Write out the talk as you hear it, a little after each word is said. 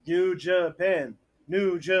New Japan,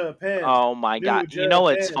 New Japan, Oh my God! New You know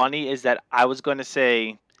what's Japan. funny is that I was going to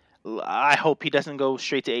say, I hope he doesn't go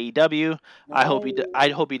straight to AEW. I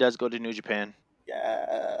No. hope he does go to New Japan.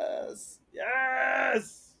 Yes.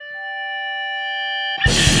 Yes.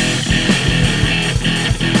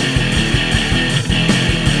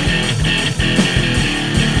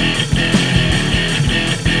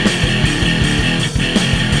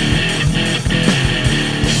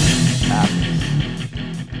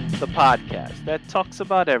 The podcast that talks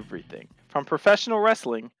about everything from professional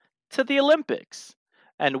wrestling to the Olympics.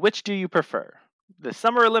 And which do you prefer, the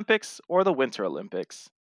Summer Olympics or the Winter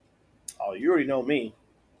Olympics? Oh, you already know me.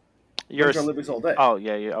 You're, Winter Olympics all day. oh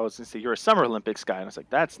yeah, I was gonna say you're a Summer Olympics guy, and I was like,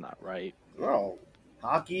 that's not right. No.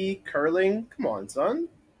 Hockey, curling. Come on, son.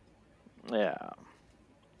 Yeah.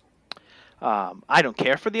 I don't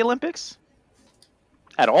care for the Olympics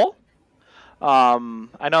at all.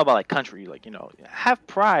 I know about like country, like have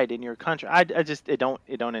pride in your country. I just it don't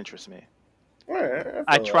interest me. All right,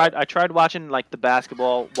 I I feel that. tried watching like the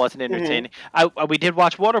basketball, wasn't Mm-hmm. entertaining. We did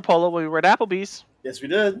watch water polo when we were at Applebee's. Yes, we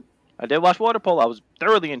did. I did watch water polo. I was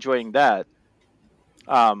thoroughly enjoying that.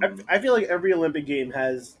 Um, I feel like every Olympic game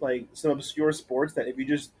has like some obscure sports that if you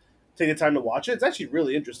just take the time to watch it, it's actually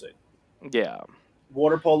really interesting. yeah,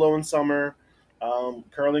 Water polo in summer,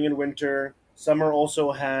 curling in winter. Summer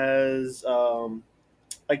also has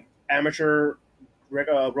like amateur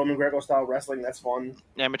Roman Greco style wrestling. That's fun.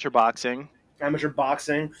 amateur boxing. Amateur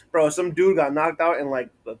boxing, bro. Some dude got knocked out in like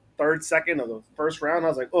the third second of the first round. I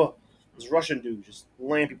was like, oh, this Russian dude just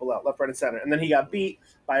laying people out left, right, and center. And then he got beat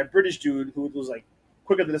by a British dude who was like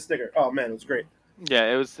quicker than a sticker. Oh man, it was great.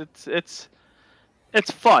 Yeah,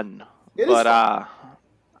 it's fun, It is but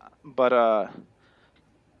fun.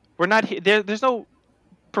 we're not here. There's no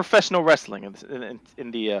professional wrestling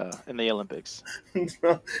in the Olympics.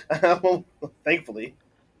 Well, thankfully.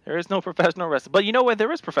 There is no professional wrestling, but you know what?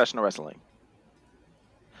 There is professional wrestling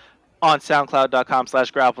on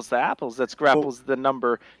SoundCloud.com/grapples to apples. That's Well, grapples the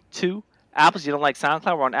number two. Apples, you don't like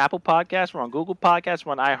SoundCloud? We're on Apple Podcasts. We're on Google Podcasts.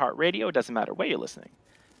 We're on iHeartRadio. It doesn't matter where you're listening,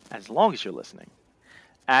 as long as you're listening.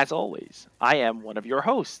 As always, I am one of your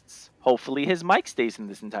hosts. Hopefully, his mic stays in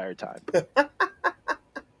this entire time.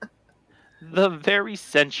 The very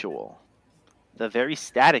sensual, the very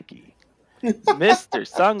staticky, Mr.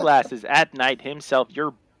 Sunglasses at Night himself,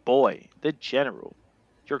 your boy, the general,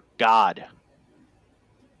 your god,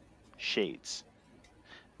 Shades.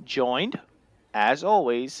 Joined, as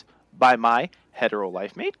always, by my hetero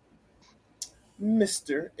life mate.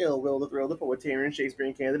 Mr. Ill Will the Thrill, the Poetarian,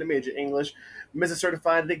 Shakespearean candidate, major English, Mr.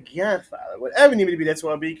 Certified, the Godfather. Whatever you need me to be, that's who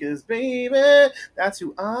I'll be, because, baby, that's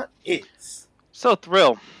who I is. So,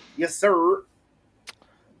 Thrill, Yes, sir.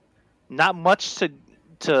 not much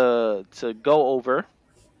to go over.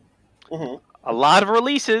 Mm-hmm. A lot of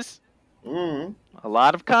releases, Mm-hmm. a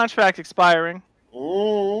lot of contracts expiring.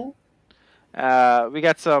 Mm-hmm. We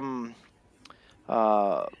got some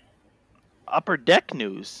uh, upper deck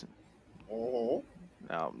news.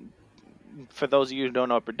 Mm-hmm. Um, for those of you who don't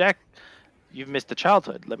know upper deck, you've missed a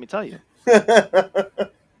childhood. Let me tell you.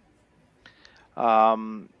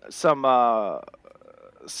 Some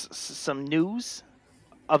some news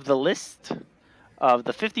of the list of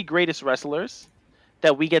the 50 greatest wrestlers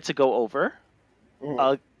that we get to go over.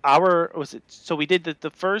 Mm-hmm. Our was it? So we did the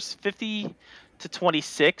first 50 to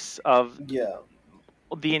 26 of Yeah.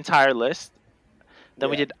 the entire list. Then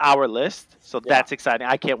we Yeah. did our list, so Yeah. that's exciting.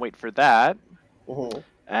 I can't wait for that. Mm-hmm.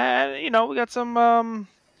 And we got some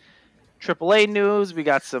AAA news, we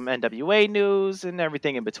got some NWA news, and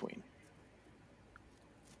everything in between.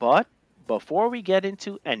 But before we get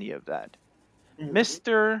into any of that, Mm-hmm.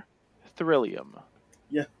 Mr. Thrillium,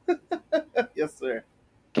 Yeah. Yes, sir.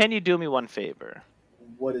 can you do me one favor?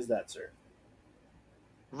 What is that, sir?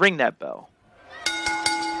 Ring that bell.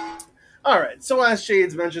 All right. So, as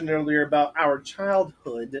Shades mentioned earlier about our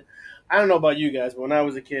childhood, I don't know about you guys, but when I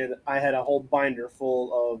was a kid, I had a whole binder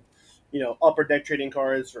full of, upper deck trading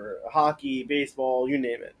cards for hockey, baseball, you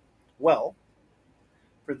name it. Well,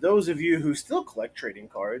 for those of you who still collect trading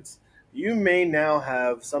cards, you may now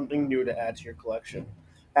have something new to add to your collection,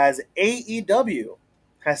 as AEW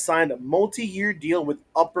has signed a multi-year deal with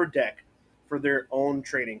Upper Deck for their own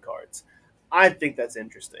trading cards. I think that's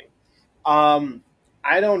interesting. Um,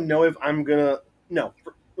 I don't know if I'm gonna. No,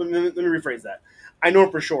 let me rephrase that. I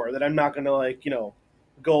know for sure that I'm not gonna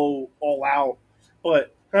go all out,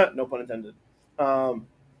 but no pun intended. Um,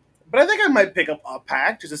 but I think I might pick up a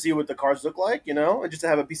pack just to see what the cards look like, and just to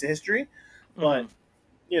have a piece of history. Hmm. But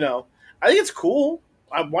you know, I think it's cool.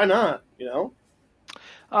 Why not?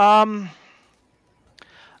 Um,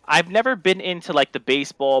 I've never been into like the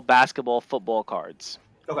baseball, basketball, football cards.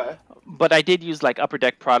 Okay. But I did use like Upper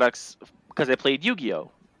Deck products because I played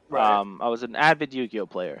Yu-Gi-Oh. Right. I was an avid Yu-Gi-Oh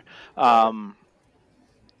player. Right.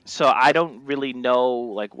 So I don't really know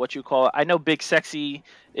like what you call it. I know Big Sexy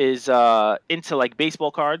is into like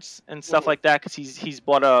baseball cards and stuff Mhm. like that because he's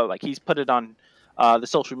bought a like he's put it on the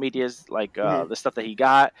social medias like Mhm. the stuff that he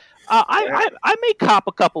got. I may cop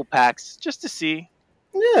a couple packs just to see,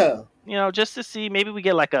 Yeah. just to see. Maybe we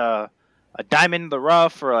get like a diamond in the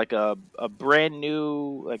rough or like a brand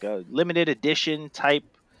new like a limited edition type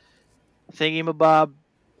thingamabob.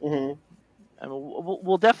 Mhm. I mean,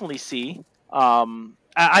 we'll definitely see.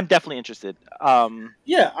 I'm definitely interested.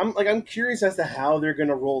 Yeah, I'm curious as to how they're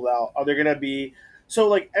gonna roll out. Are they gonna be so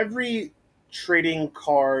like every trading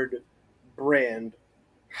card brand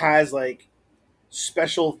has like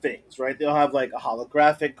special things, right? They'll have like a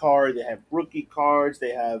holographic card, they have rookie cards,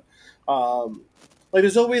 they have um like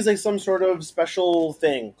there's always like some sort of special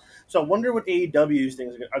thing. So I wonder what AEW's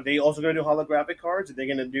things are they also gonna do holographic cards? Are they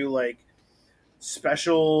gonna do like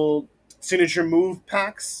special signature move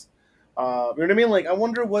packs? You know what I mean? Like I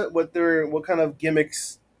wonder what kind of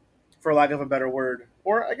gimmicks, for lack of a better word,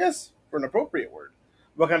 or I guess for an appropriate word,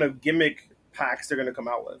 what kind of gimmick packs they're gonna come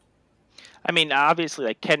out with. I mean, obviously,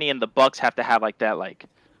 like Kenny and the Bucks have to have like that, like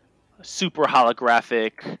super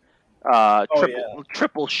holographic, Oh yeah,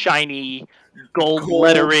 triple shiny gold gold,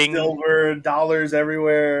 lettering. silver, dollars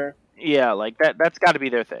everywhere. Yeah, like that. That's got to be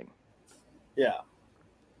their thing. Yeah.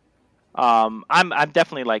 I'm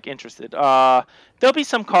definitely like interested. There'll be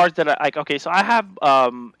some cards that I like. Okay, so I have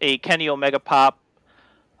a Kenny Omega pop,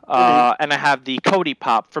 Hmm. and I have the Cody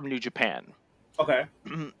pop from New Japan. Okay,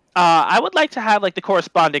 I would like to have like the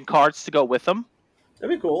corresponding cards to go with them.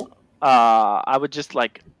 that'd be cool. I would just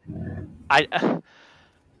like I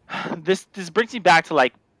this brings me back to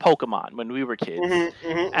like Pokemon when we were kids, Hmm.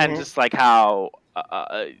 Hmm. and Hmm. just like how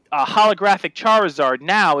a holographic Charizard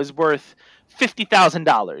now is worth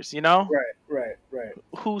 $50,000. Right, right, right.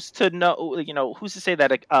 Who's to know? Who's to say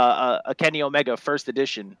that a Kenny Omega first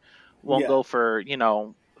edition won't Yeah, go for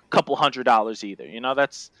a couple $100 either?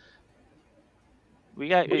 That's we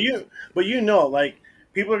got. but like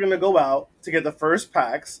people are gonna go out to get the first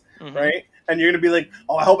packs, Hmm. right? And you're gonna be like,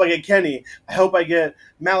 oh, I hope I get Kenny. I hope I get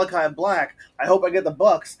Malachi Black. I hope I get the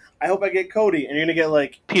Bucks. I hope I get Cody. And you're gonna get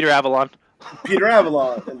like Peter Avalon. Peter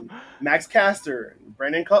Avalon and Max Caster and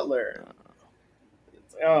Brandon Cutler.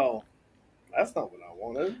 It's like, oh, that's not what I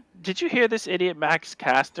wanted. Did you hear this idiot Max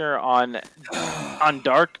Caster on It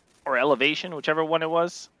Dark or Elevation, whichever one it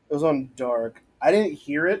was? was on Dark. I didn't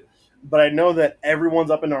hear it, but I know that everyone's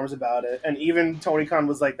up in arms about it, and even Tony Khan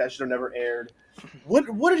was like, "That should have never aired." What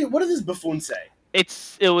did this buffoon say?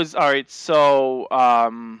 It was all right. So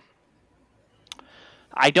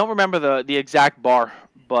I don't remember the exact bar,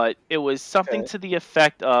 but it was something Okay. to the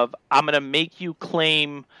effect of "I'm gonna make you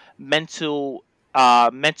claim mental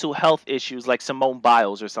health issues like Simone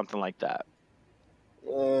Biles or something like that."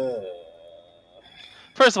 Uh,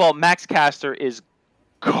 First of all, Max Caster is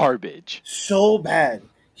garbage. so bad.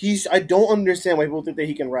 I don't understand why people think that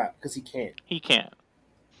he can rap because he can't. He can't.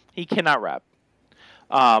 He cannot rap.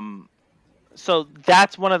 Um, so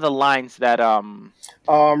that's one of the lines that I'm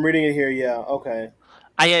reading it here. Yeah. Okay.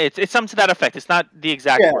 it's something to that effect. It's not the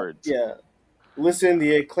exact Yeah. words. Yeah. Listen,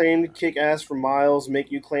 the acclaimed kick ass for Miles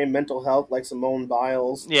make you claim mental health like Simone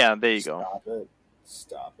Biles. Yeah, there you go. Stop it.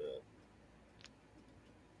 Stop it.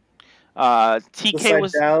 Looks TK like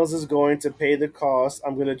was Dallas is going to pay the cost.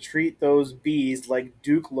 I'm gonna treat those bees like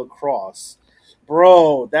Duke Lacrosse,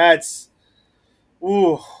 bro. That's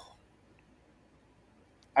ooh.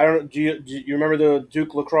 I don't. Do you remember the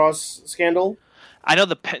Duke Lacrosse scandal? I know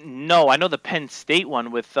the Penn. No, I know the Penn State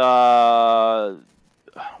one with I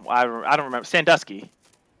don't remember Sandusky.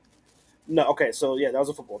 No. Okay. So yeah, that was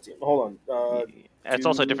a football team. Hold on. It's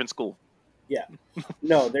also a Do different school. yeah.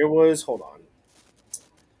 No, there was. Hold on.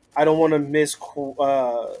 I don't want to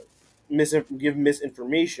give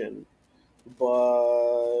misinformation,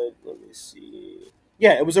 but let me see.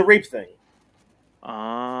 Yeah, it was a rape thing.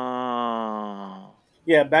 Oh.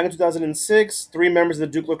 Yeah, back in 2006, three members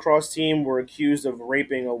of the Duke lacrosse team were accused of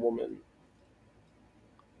raping a woman.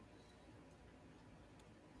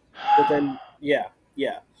 But then, yeah,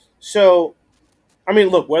 yeah. So, I mean,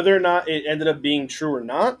 look, whether or not it ended up being true or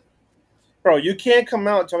not, bro, you can't come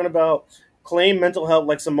out talking about claim mental health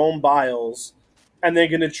like Simone Biles and they're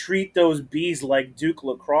going to treat those bees like Duke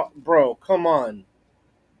lacrosse. Bro, come on.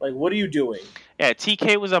 Like, what are you doing? Yeah,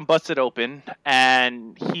 TK was on Busted Open,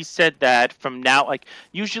 and he said that from now, like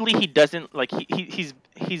usually he doesn't like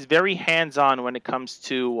he's very hands on when it comes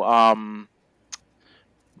to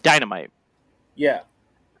Dynamite. Yeah.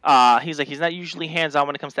 He's like he's not usually hands on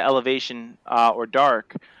when it comes to elevation or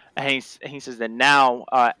dark, and he says that now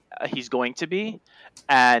he's going to be,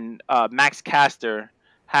 and Max Caster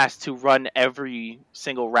has to run every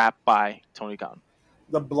single rap by Tony Khan.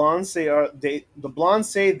 The blondes say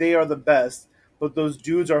they are the best, but those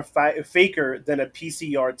dudes are faker than a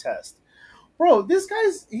PCR test. Bro,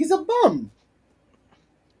 he's a bum.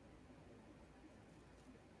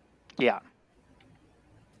 Yeah.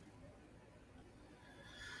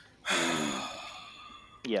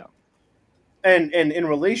 Yeah. And in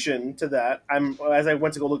relation to that, as I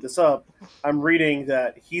went to go look this up, I'm reading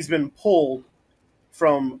that he's been pulled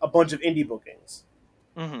from a bunch of indie bookings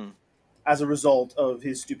Mm-hmm. as a result of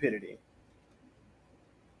his stupidity.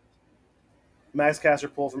 Max Caster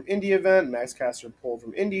pulled from indie event, Max Caster pulled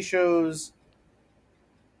from indie shows.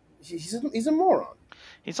 He's a moron.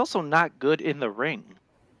 He's also not good in the ring.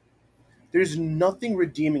 There's nothing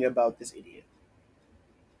redeeming about this idiot.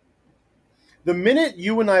 The minute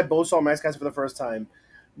you and I both saw Max Caster for the first time,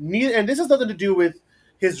 and this has nothing to do with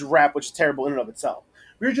his rap, which is terrible in and of itself.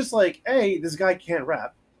 We were just like, A, this guy can't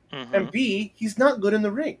rap, Mm-hmm. and B, he's not good in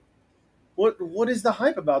the ring. What is the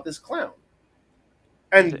hype about this clown?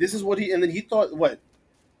 And this is and then he thought, what?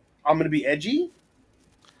 I'm gonna be edgy,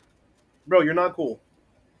 bro. You're not cool.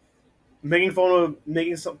 Making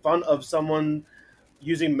some fun of someone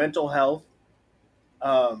using mental health,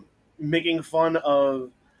 making fun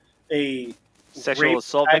of a Sexual rape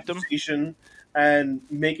assault victim. accusation, and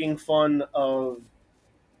making fun of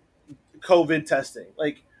COVID testing.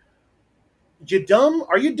 Like, you dumb?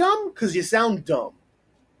 Are you dumb? Because you sound dumb.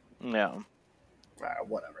 Yeah.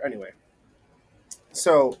 Whatever. Anyway,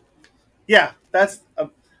 so yeah,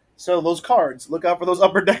 so those cards. Look out for those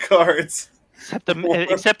upper deck cards.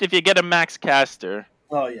 Except if you get a Max Caster,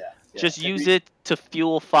 Oh yeah. just use it to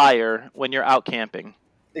fuel fire when you're out camping.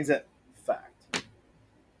 Exact fact.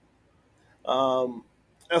 Okay,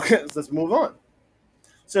 so let's move on.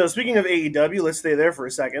 So speaking of AEW, let's stay there for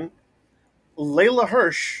a second. Layla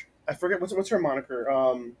Hirsch, I forget what's her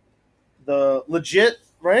moniker. The legit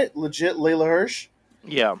Layla Hirsch.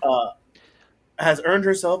 Yeah. Has earned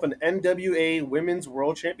herself an NWA Women's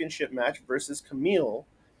World Championship match versus Camille,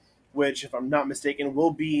 which, if I'm not mistaken, will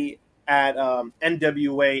be at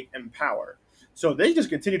NWA Empower. So they just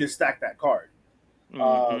continue to stack that card.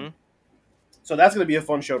 Mm-hmm. So that's going to be a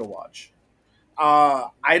fun show to watch.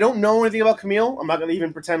 I don't know anything about Camille. I'm not going to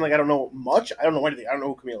even pretend like I don't know much. I don't know anything. I don't know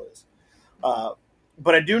who Camille is.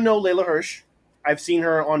 But I do know Layla Hirsch. I've seen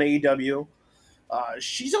her on AEW.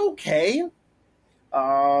 She's okay.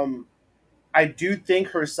 I do think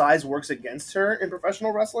her size works against her in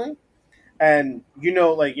professional wrestling. And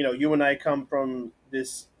you and I come from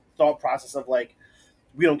this thought process of like,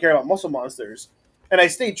 we don't care about muscle monsters. And I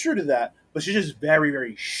stay true to that, but she's just very,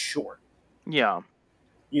 very short. Yeah.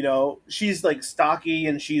 She's like stocky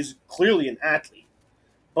and she's clearly an athlete,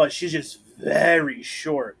 but she's just very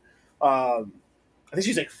short. I think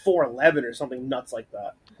she's like 4'11" or something nuts like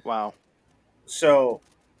that. Wow. So,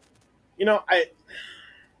 I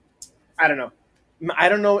don't know. I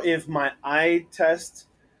don't know if my eye test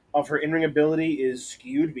of her in-ring ability is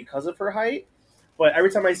skewed because of her height, but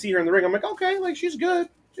every time I see her in the ring, I'm like, okay, like she's good.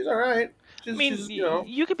 She's all right.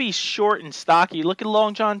 You could be short and stocky. Look at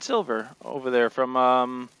Long John Silver over there from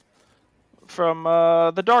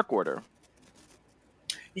the Dark Order.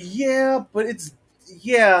 Yeah, but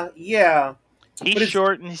yeah. He's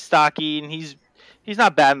short and he's stocky and he's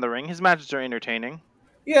not bad in the ring. His matches are entertaining.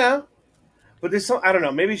 Yeah, but I don't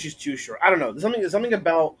know. Maybe she's too short. I don't know. There's something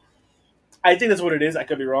about. I think that's what it is. I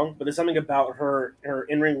could be wrong, but there's something about her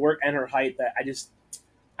in-ring work and her height that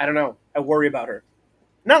I don't know. I worry about her.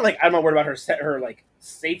 Not like I'm not worried about her like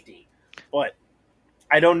safety, but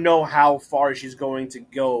I don't know how far she's going to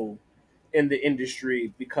go in the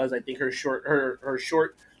industry because I think her short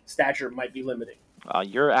stature might be limiting.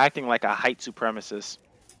 You're acting like a height supremacist.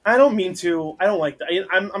 I don't mean to. I don't like that.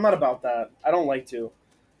 I'm not about that. I don't like to.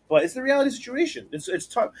 But it's the reality situation. It's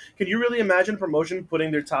tough. Can you really imagine promotion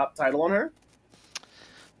putting their top title on her?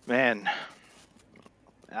 Man,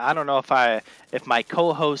 I don't know if my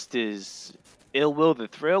co-host is Ill Will the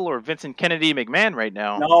Thrill or Vincent Kennedy McMahon right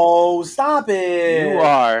now. No, stop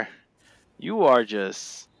it. You are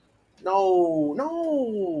just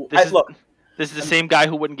no. This is the same guy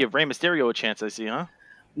who wouldn't give Rey Mysterio a chance. I see, huh?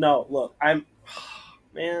 No, look, man,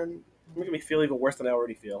 you're making me feel even worse than I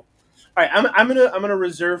already feel. All right, I'm gonna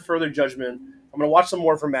reserve further judgment. I'm gonna watch some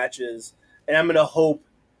more of her matches, and I'm gonna hope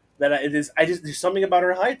that there's something about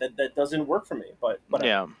her height that doesn't work for me. But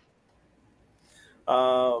yeah.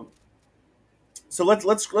 So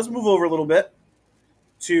let's move over a little bit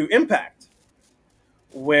to Impact,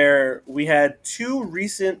 where we had two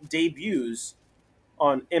recent debuts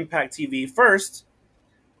on Impact TV. First,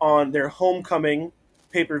 on their homecoming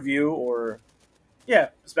pay per view, or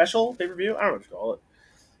special pay per view. I don't know what to call it.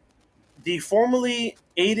 The formerly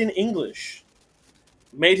Aiden English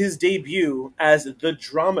made his debut as the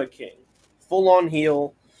Drama King, full on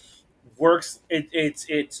heel. Works.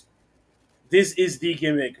 It's this is the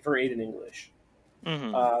gimmick for Aiden English.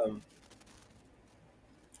 Mm-hmm.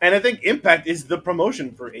 And I think Impact is the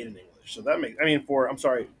promotion for Aiden English. So that makes,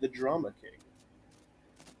 the Drama King.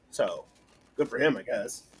 So good for him, I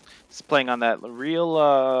guess. He's playing on that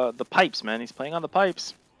real the pipes, man. He's playing on the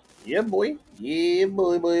pipes. Yeah, boy. Yeah,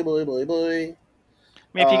 boy. I mean,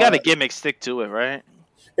 if you got a gimmick, stick to it, right?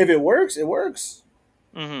 If it works, it works.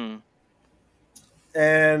 Mm-hmm.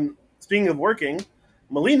 And speaking of working,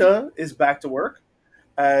 Melina is back to work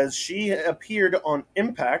as she appeared on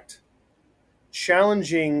Impact,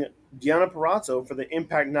 challenging Deonna Purrazzo for the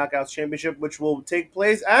Impact Knockouts Championship, which will take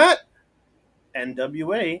place at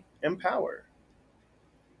NWA Empower.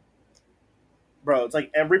 Bro, it's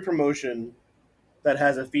like every promotion that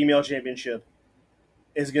has a female championship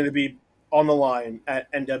is going to be on the line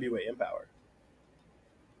at NWA Empower.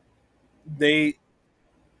 They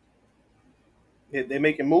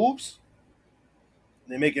making moves.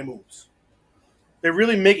 They're making moves. They're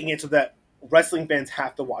really making it so that wrestling fans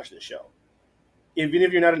have to watch this show. Even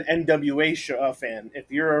if you're not an NWA fan,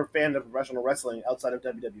 if you're a fan of professional wrestling outside of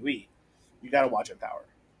WWE, you got to watch Empower.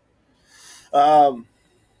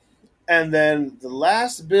 And then the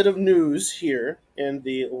last bit of news here in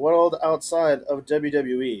the world outside of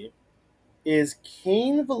WWE is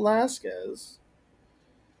Cain Velasquez.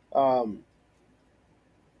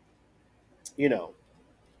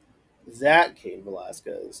 That Cain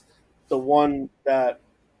Velasquez, the one that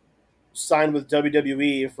signed with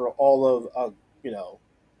WWE for all of a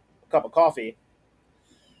cup of coffee,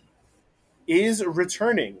 is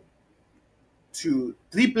returning to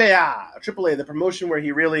AAA, the promotion where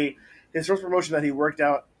his first promotion that he worked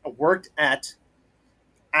at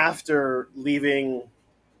after leaving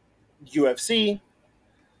UFC.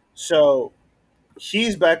 So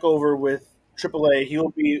he's back over with AAA. He will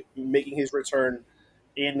be making his return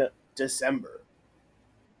in December.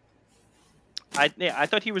 I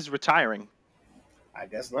thought he was retiring. I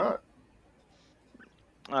guess not.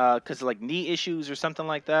 Because of like knee issues or something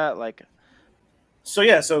like that.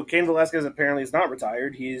 So Cain Velasquez apparently is not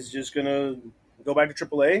retired. He's just gonna go back to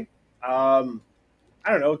AAA. I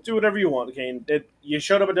don't know. Do whatever you want, Cain. You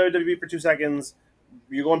showed up at WWE for 2 seconds.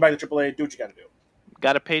 You're going back to AAA. Do what you got to do.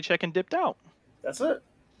 Got a paycheck and dipped out. That's it.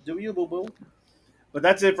 Do you, boo boo? But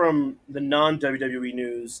that's it from the non WWE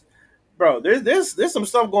news, bro. There's some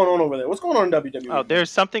stuff going on over there. What's going on in WWE? Oh, there's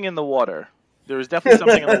something in the water. There's definitely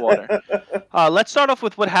something in the water. Let's start off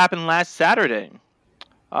with what happened last Saturday.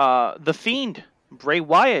 The Fiend, Bray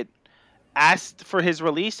Wyatt, asked for his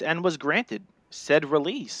release and was granted said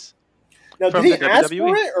release. Now, did he ask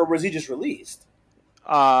for it, or was he just released?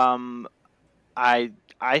 I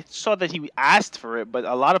saw that he asked for it, but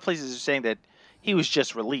a lot of places are saying that he was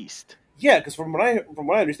just released. Yeah, because from what I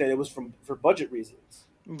understand, it was for budget reasons.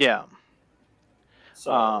 Yeah.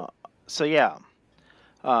 So yeah.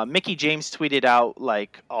 Mickey James tweeted out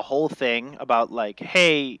like a whole thing about like,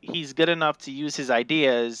 hey, he's good enough to use his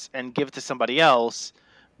ideas and give it to somebody else,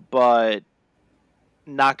 but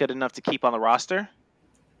not good enough to keep on the roster.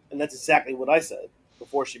 And that's exactly what I said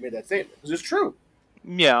before she made that statement, because it's true.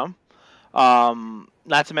 Yeah.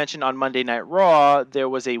 Not to mention on Monday Night Raw, there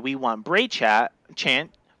was a "We Want Bray" chant.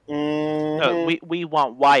 Mm-hmm. We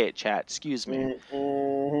want Wyatt chat. Excuse me.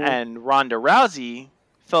 Mm-hmm. And Ronda Rousey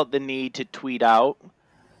felt the need to tweet out,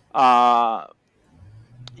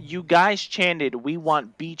 "You guys chanted 'We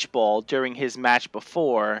want Beach Ball' during his match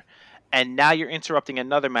before, and now you're interrupting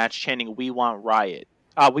another match chanting 'We want Riot.'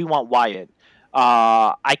 We want Wyatt.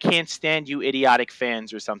 I can't stand you idiotic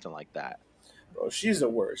fans," or something like that. Bro, she's the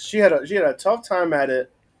worst. She had a tough time at it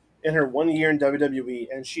in her 1 year in WWE,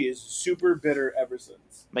 and she is super bitter ever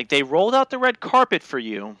since. Like, they rolled out the red carpet for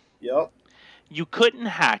you. Yep. You couldn't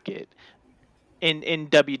hack it in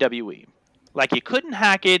WWE. Like, you couldn't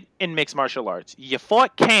hack it in mixed martial arts. You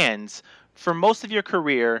fought cans for most of your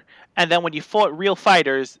career, and then when you fought real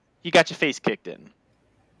fighters, you got your face kicked in.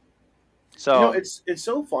 So it's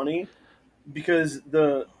so funny because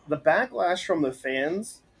the backlash from the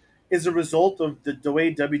fans is a result of the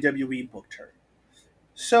way WWE booked her.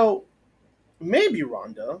 So maybe,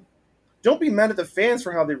 Ronda, don't be mad at the fans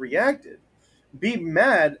for how they reacted. Be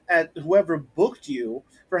mad at whoever booked you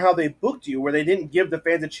for how they booked you, where they didn't give the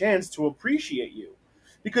fans a chance to appreciate you.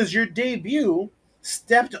 Because your debut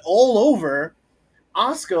stepped all over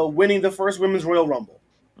Asuka winning the first Women's Royal Rumble.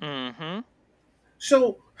 Mm-hmm.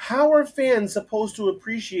 So how are fans supposed to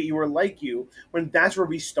appreciate you or like you when that's where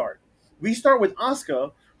we start? We start with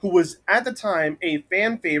Asuka, who was at the time a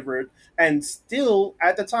fan favorite and still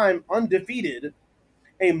at the time undefeated,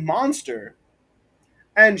 a monster,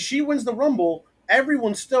 and she wins the Rumble.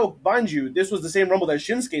 Everyone's stoked, mind you. This was the same Rumble that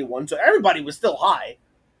Shinsuke won, so everybody was still high.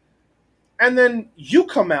 And then you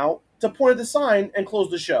come out to point at the sign and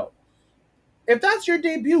close the show. If that's your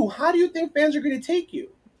debut, how do you think fans are going to take you?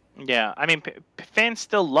 Yeah, I mean, fans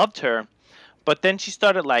still loved her, but then she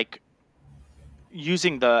started like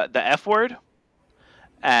using the F word,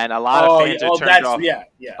 and a lot of Oh yeah, fans are oh turned that's off. A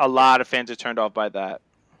yeah, lot of fans are turned off by that.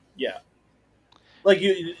 yeah. Like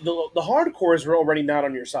the hardcores were already not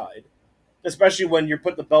on your side, especially when you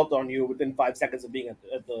put the belt on you within 5 seconds of being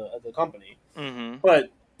at the company. Mm-hmm.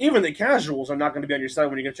 But even the casuals are not going to be on your side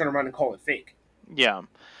when you're going to turn around and call it fake. Yeah, and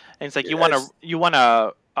it's like It's, you want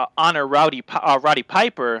to honor Roddy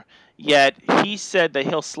Piper, yet he said that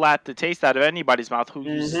he'll slap the taste out of anybody's mouth who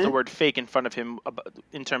uses the mm-hmm. word fake in front of him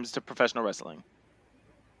in terms of professional wrestling.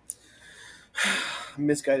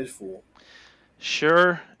 Misguided fool.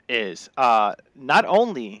 Sure is. Not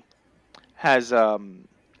only has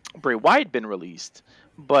Bray Wyatt been released,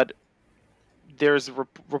 but there's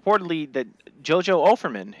reportedly that JoJo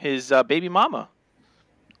Offerman, his baby mama,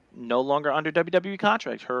 no longer under WWE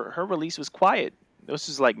contract. Her release was quiet. This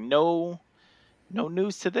is like no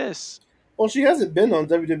news to this. Well, she hasn't been on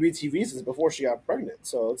WWE TV since before she got pregnant,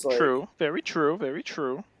 so it's like True, very true, very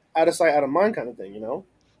true. out of sight, out of mind kind of thing, you know?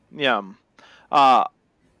 Yeah. Uh,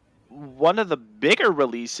 one of the bigger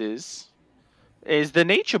releases is the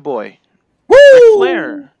Nature Boy, Ric Woo!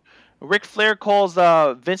 Flair. Ric Flair calls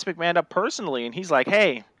Vince McMahon up personally, and he's like,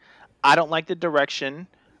 "Hey, I don't like the direction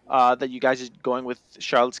that you guys are going with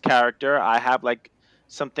Charlotte's character. I have like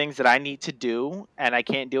some things that I need to do, and I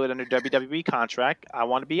can't do it under WWE contract. I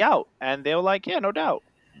want to be out." And they were like, "Yeah, no doubt.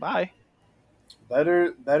 Bye."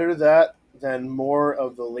 Better that than more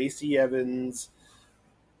of the Lacey Evans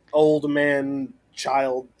old man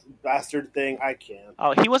child bastard thing. I can't.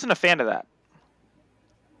 Oh, he wasn't a fan of that.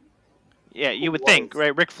 Yeah, Who you would think, was?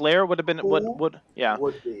 right? Ric Flair would have been Who would yeah.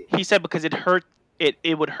 would be? He said because it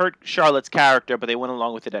would hurt Charlotte's character, but they went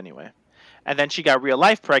along with it anyway. And then she got real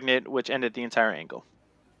life pregnant, which ended the entire angle.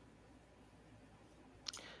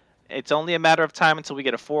 It's only a matter of time until we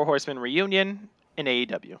get a Four Horsemen reunion in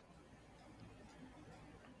AEW.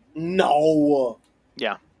 No.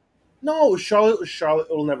 Yeah. No, Charlotte,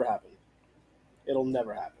 it'll never happen. It'll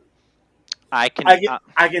never happen. I can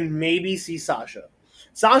I can maybe see Sasha.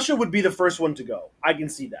 Sasha would be the first one to go. I can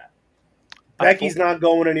see that. Becky's not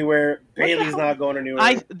going anywhere. Bailey's not going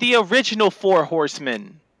anywhere. The original Four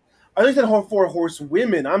Horsemen. I think that four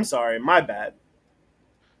horsewomen. I'm sorry, my bad.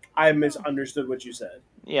 I misunderstood what you said.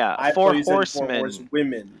 Yeah, I Four thought you said four Horsemen.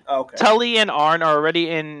 horsewomen. Okay. Tully and Arn are already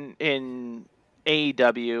in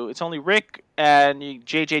AEW. It's only Rick and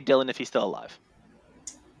JJ Dillon if he's still alive.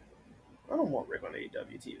 I don't want Rick on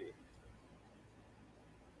AEW TV.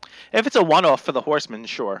 If it's a one-off for the Horsemen,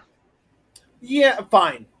 sure. Yeah,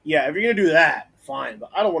 fine. Yeah, if you're gonna do that, fine.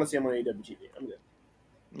 But I don't want to see him on AEW TV. I'm good.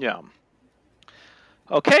 Yeah.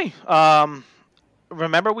 Okay.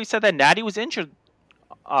 Remember we said that Natty was injured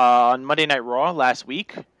on Monday Night Raw last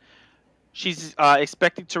week. She's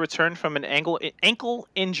expected to return from an ankle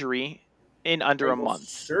injury in under a month.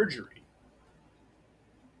 Surgery.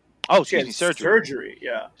 Oh, excuse me, surgery. Surgery,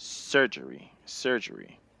 yeah. Surgery.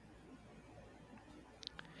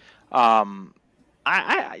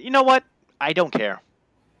 I you know what? I don't care.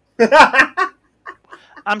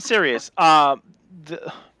 I'm serious. I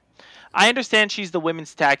understand she's the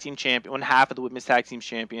women's tag team champion, one half of the women's tag team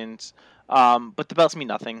champions. But the belts mean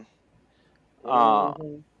nothing.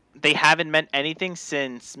 They haven't meant anything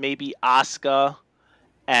since maybe Asuka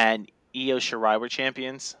and Io Shirai were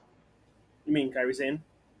champions. You mean Kairi Sane?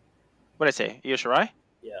 What did I say? Io Shirai?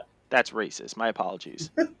 Yeah. That's racist. My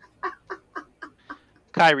apologies.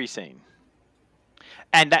 Kairi Sane.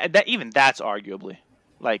 And that even that's arguably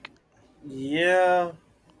like. Yeah.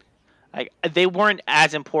 Like they weren't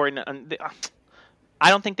as important. I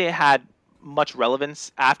don't think they had much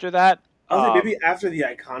relevance after that. I think maybe after the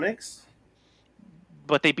Iconics.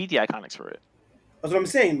 But they beat the Iconics for it. That's what I'm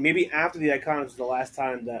saying. Maybe after the Iconics was the last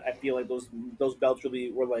time that I feel like those belts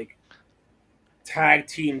really were like tag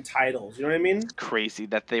team titles. You know what I mean? It's crazy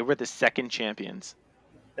that they were the second champions.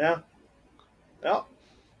 Yeah. Yep.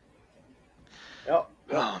 Yep.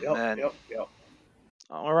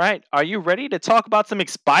 All right. Are you ready to talk about some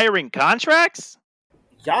expiring contracts?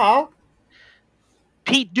 Yeah.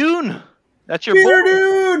 Pete Dunne. That's your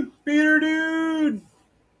Peter Dunne.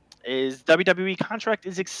 His WWE contract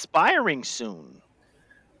is expiring soon.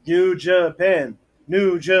 New Japan,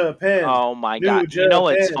 New Japan, Oh my God! New You know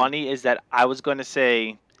what's Japan. funny is that I was going to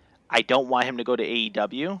say I don't want him to go to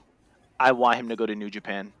AEW. I want him to go to New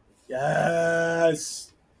Japan.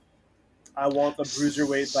 Yes, I want the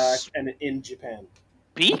Bruiserweight back and in Japan.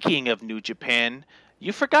 Speaking of New Japan,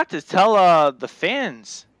 you forgot to tell the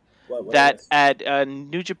fans What that else? at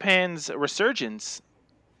New Japan's Resurgence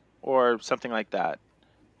or something like that.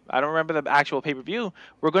 I don't remember the actual pay per view.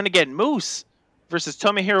 We're going to get Moose versus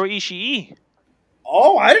Tomohiro Ishii.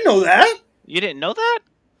 Oh, I didn't know that. You didn't know that?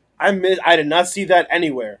 I did not see that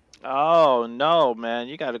anywhere. Oh no, man!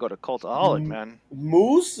 You got to go to Cultaholic, man.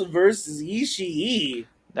 Moose versus Ishii.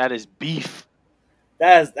 That is beef.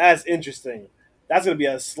 That's interesting. That's gonna be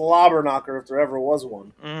a slobber knocker if there ever was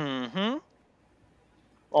one. Mm-hmm.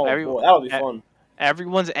 Oh Every, boy, that'll be e- fun.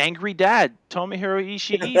 everyone's angry dad, Tomohiro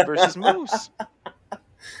Ishii versus Moose.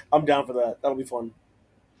 I'm down for that. That'll be fun.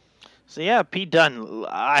 So yeah, Pete Dunne.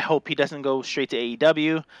 I hope he doesn't go straight to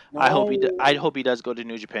AEW. I No. hope he does go to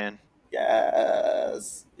New Japan.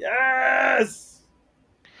 Yes. Yes.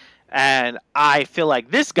 And I feel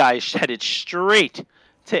like this guy is headed straight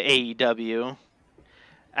to AEW.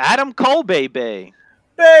 Adam Cole, baby,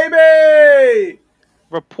 Baby.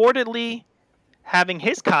 reportedly having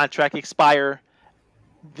his contract expire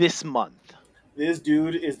this month. This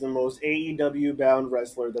dude is the most AEW bound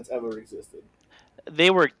wrestler that's ever existed. They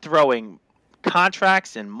were throwing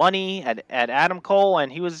contracts and money at Adam Cole,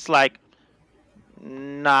 and he was like,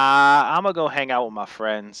 "Nah, I'm gonna go hang out with my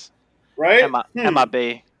friends Right? at my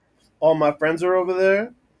bay." All my friends are over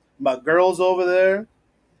there. My girl's over there.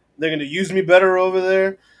 They're gonna use me better over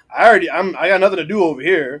there. I got nothing to do over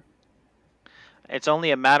here. It's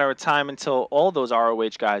only a matter of time until all those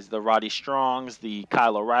ROH guys, the Roddy Strongs, the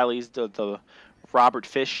Kyle O'Reillys, the Robert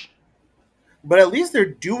Fish. But at least they're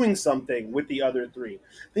doing something with the other three.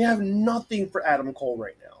 They have nothing for Adam Cole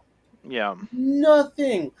right now. Yeah.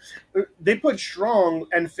 Nothing. They put Strong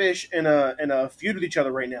and Fish in a feud with each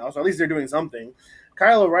other right now, so at least they're doing something.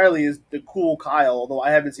 Kyle O'Reilly is the cool Kyle, although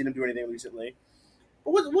I haven't seen him do anything recently.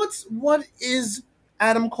 But what is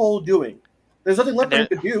Adam Cole doing? There's nothing left And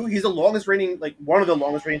for him to do. He's the longest reigning, like one of the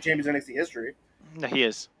longest reigning champions in NXT history. he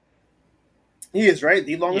is. He is, right?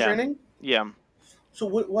 The longest Yeah. reigning. Yeah. So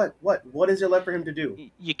what is there left for him to do?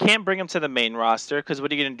 You can't bring him to the main roster because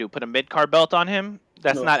what are you going to do? Put a mid card belt on him?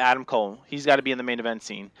 That's No. not Adam Cole. He's got to be in the main event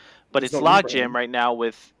scene. But There's it's no room for him. logjam right now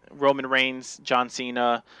with Roman Reigns, John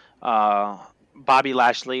Cena, Bobby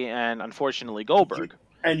Lashley, and unfortunately Goldberg.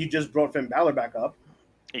 And you just brought Finn Balor back up.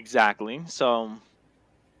 Exactly. So,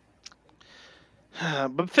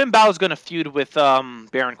 but Finn Balor's going to feud with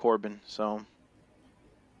Baron Corbin. So,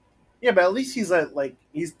 Yeah, but at least he's like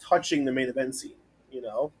he's touching the main event scene. You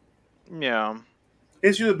know, yeah.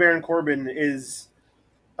 his feud with Baron Corbin is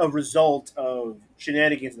a result of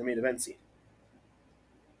shenanigans in the main event scene,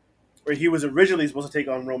 where he was originally supposed to take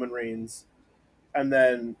on Roman Reigns, and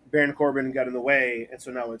then Baron Corbin got in the way, and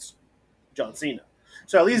so now it's John Cena.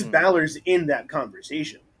 So at least Balor's in that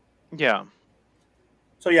conversation. Yeah.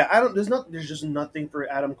 So yeah, there's just nothing for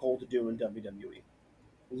Adam Cole to do in WWE.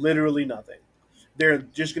 Literally nothing. They're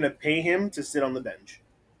just gonna pay him to sit on the bench.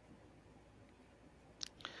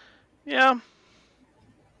 Yeah.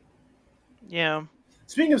 Yeah.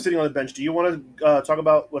 Speaking of sitting on the bench, do you want to talk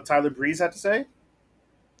about what Tyler Breeze had to say?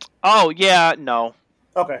 Oh, yeah. No.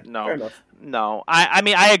 Okay, No. fair enough. No. I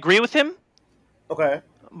mean, I agree with him, Okay,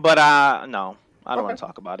 but no. I don't Okay. want to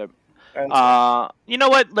talk about it. I You know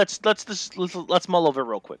what? Let's mull over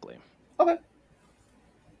real quickly. okay.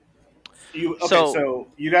 So- So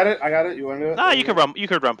you got it. I got it. You want to do it? Nah, you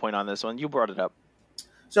could run point on this one. You brought it up.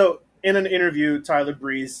 So in an interview, Tyler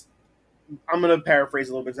Breeze, I'm going to paraphrase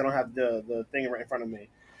a little bit because I don't have the thing right in front of me,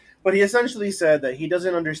 but he essentially said that he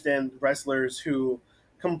doesn't understand wrestlers who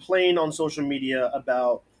complain on social media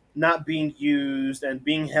about not being used and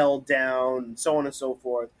being held down, so on and so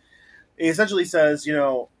forth. He essentially says,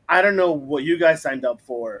 I don't know what you guys signed up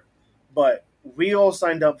for, but we all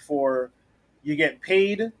signed up for you get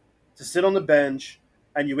paid to sit on the bench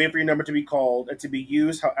and you wait for your number to be called and to be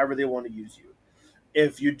used however they want to use you.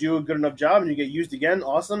 If you do a good enough job and you get used again,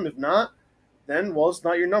 awesome. If not, then well, it's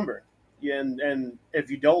not your number. And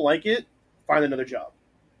if you don't like it, find another job.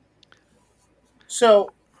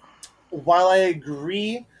 So while I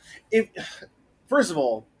agree, if first of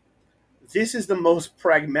all, this is the most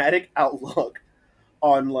pragmatic outlook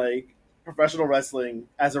on like professional wrestling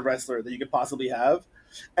as a wrestler that you could possibly have,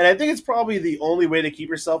 and I think it's probably the only way to keep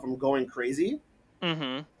yourself from going crazy.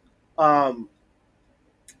 Mm-hmm.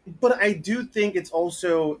 But I do think it's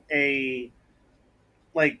also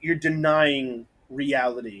you're denying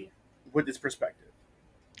reality with this perspective.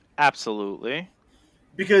 Absolutely.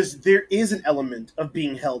 because there is an element of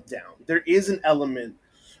being held down. There is an element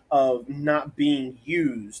of not being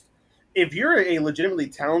used. If you're a legitimately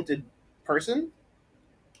talented person,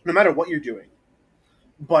 no matter what you're doing,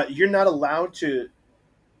 but you're not allowed to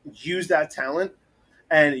use that talent,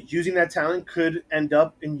 and using that talent could end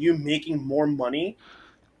up in you making more money,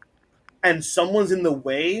 and someone's in the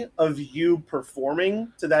way of you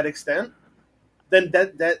performing to that extent, then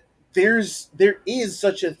there is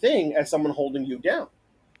such a thing as someone holding you down.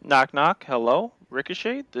 Knock knock. Hello,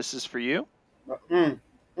 Ricochet. This is for you. Mm,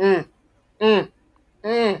 mm, mm,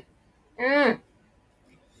 mm, mm.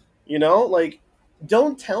 You know, like,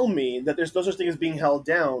 don't tell me that there's no such thing as being held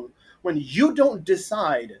down when you don't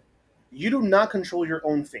decide. You do not control your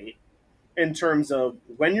own fate in terms of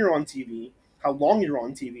when you're on TV, how long you're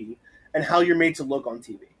on TV, and how you're made to look on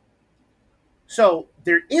TV. So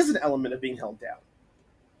there is an element of being held down.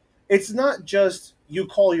 It's not just you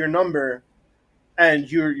call your number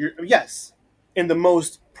and you're yes, in the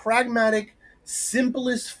most pragmatic,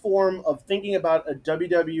 simplest form of thinking about a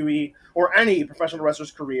WWE or any professional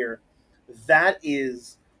wrestler's career, that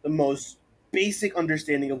is the most basic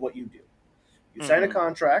understanding of what you do. You sign a Mm-hmm.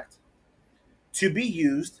 contract to be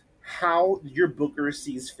used how your booker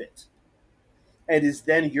sees fit. It is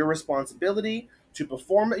then your responsibility to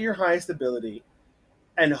perform at your highest ability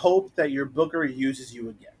and hope that your booker uses you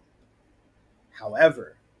again.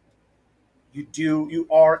 However, you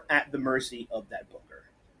are at the mercy of that booker.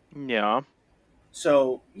 Yeah.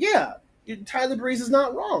 So yeah, Tyler Breeze is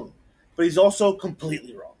not wrong, but he's also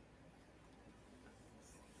completely wrong.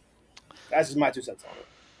 That's just my 2 cents on it.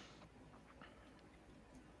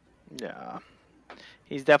 Yeah.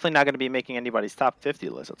 He's definitely not going to be making anybody's top 50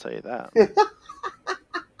 list. I'll tell you that.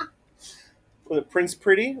 Was it Prince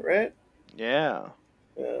Pretty, right? Yeah.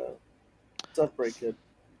 Yeah, tough break, kid.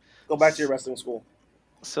 Go back to your wrestling school.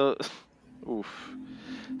 So, oof.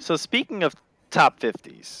 So speaking of top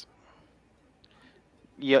 50s,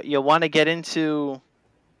 you want to get into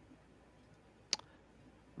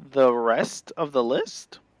the rest of the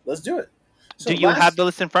list? Let's do it. So Do you have the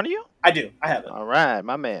list in front of you? I do. I have it. All right,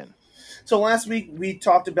 my man. So last week we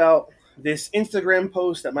talked about this Instagram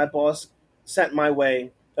post that my boss sent my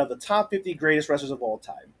way of the top 50 greatest wrestlers of all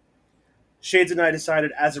time. Shades and I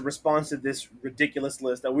decided, as a response to this ridiculous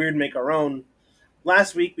list, that we would make our own.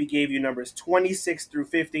 Last week we gave you numbers 26 through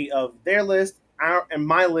 50 of their list, and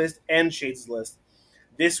my list, and Shades' list.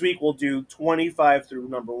 This week we'll do 25 through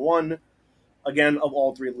number 1, again, of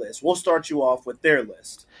all 3 lists. We'll start you off with their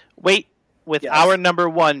list. Wait, with Yes. our number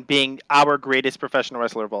 1 being our greatest professional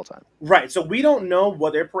wrestler of all time. Right, so we don't know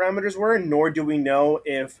what their parameters were, nor do we know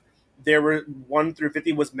if there were 1 through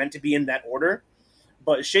 50 was meant to be in that order.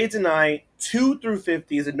 But Shades and I, 2 through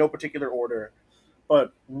 50 is in no particular order,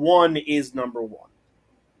 but 1 is number 1.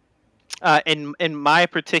 In my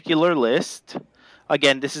particular list,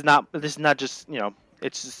 again, this is not just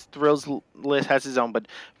it's just Thrill's list has his own, but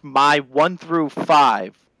my 1 through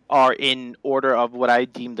 5 are in order of what I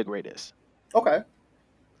deem the greatest. Okay.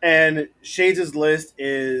 And Shades' list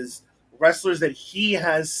is wrestlers that he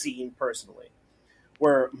has seen personally,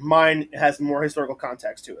 where mine has more historical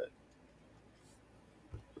context to it.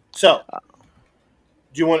 So,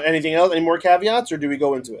 do you want anything else? Any more caveats, or do we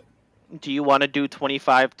go into it? Do you want to do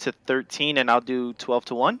 25 to 13 and I'll do 12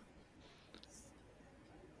 to 1?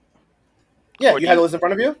 Yeah, Or you do had a list in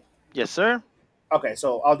front of you? Yes, sir. Okay,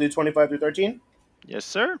 so I'll do 25 through 13. Yes,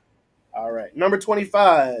 sir. All right. Number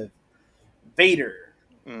 25, Vader.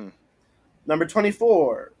 Mm. Number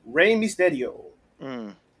 24, Rey Mysterio.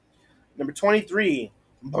 Mm. Number 23,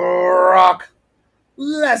 Brock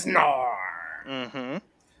Lesnar. Mm-hmm.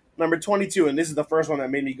 Number 22, and this is the first one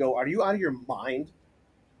that made me go, are you out of your mind?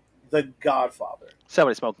 The Godfather.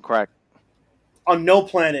 Somebody smoking crack. On no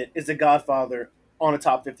planet is The Godfather on a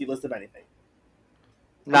top 50 list of anything.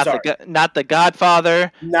 Not the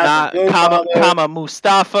Godfather, not Kama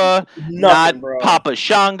Mustafa, Nothing, not bro. Papa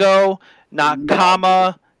Shango, not Nothing.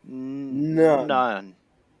 Kama. None.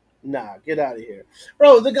 Nah, get out of here.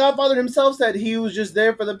 Bro, The Godfather himself said he was just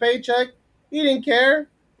there for the paycheck. He didn't care.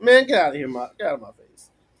 Man, get out of here. Get out of my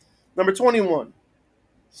face. Number 21,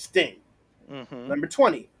 Sting. Mm-hmm. Number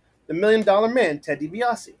 20, The $1 Million Man, Ted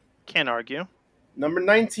DiBiase. Can't argue. Number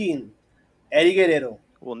 19, Eddie Guerrero.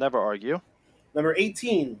 We'll never argue. Number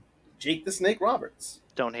 18, Jake the Snake Roberts.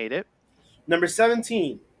 Don't hate it. Number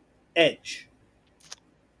 17, Edge.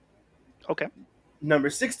 Okay. Number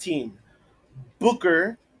 16,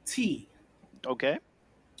 Booker T. Okay.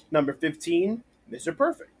 Number 15, Mr.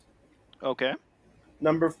 Perfect. Okay.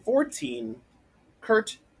 Number 14,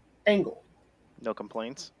 Kurt Angle. No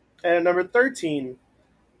complaints. And number 13,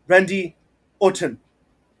 Randy Orton.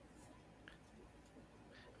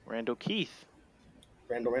 Randall Keith.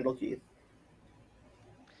 Randall Keith.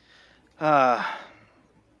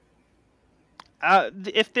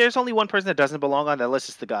 If there's only one person that doesn't belong on that list,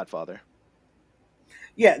 it's The Godfather.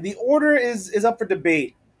 Yeah, the order is up for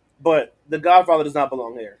debate, but The Godfather does not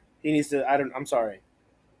belong here. He needs to. I'm sorry.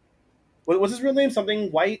 What's his real name?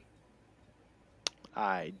 Something White.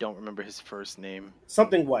 I don't remember his first name.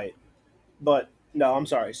 Something White. But no, I'm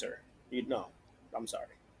sorry, sir. No, I'm sorry.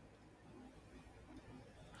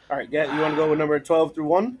 All right, yeah, you want to go with number 12 through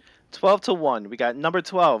 1? 12 to 1. We got number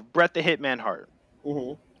 12, Bret the Hitman Hart.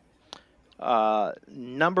 Mm-hmm.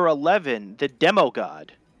 Number 11, the Demo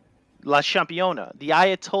God, La Championa, the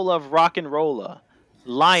Ayatollah of Rock and Rolla,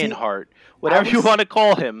 Lionheart, whatever you want to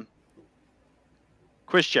call him,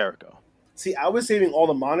 Chris Jericho. See, I was saving all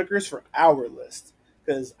the monikers for our list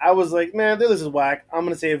because I was like, man, this is whack. I'm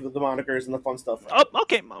gonna save the monikers and the fun stuff. Oh,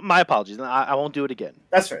 okay. My apologies. I won't do it again.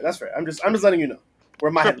 That's fair. I'm just letting you know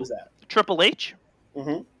where my head was at. Triple H.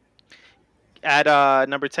 Mm-hmm. At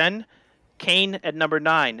number 10. Kane at number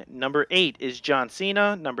 9. Number 8 is John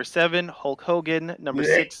Cena. Number 7, Hulk Hogan. Number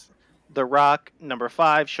 6, The Rock. Number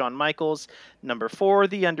 5, Shawn Michaels. Number 4,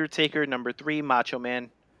 The Undertaker. Number 3, Macho Man,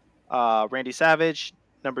 Randy Savage.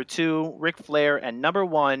 Number 2, Ric Flair. And number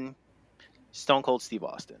 1, Stone Cold Steve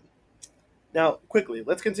Austin. Now, quickly,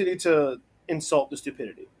 let's continue to insult the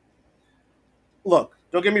stupidity. Look,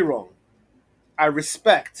 don't get me wrong. I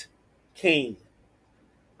respect Kane.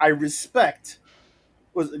 I respect...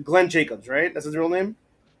 Was Glenn Jacobs, right? That's his real name?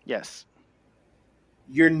 Yes.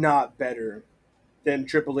 You're not better than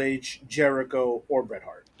Triple H, Jericho, or Bret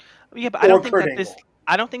Hart. Yeah, but I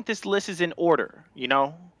don't think this list is in order, you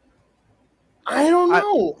know? I don't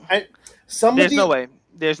know.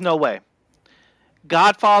 There's no way.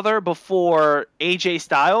 Godfather before AJ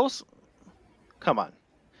Styles? Come on.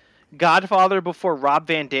 Godfather before Rob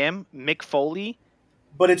Van Dam, Mick Foley,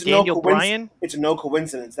 but it's Daniel Bryan. It's no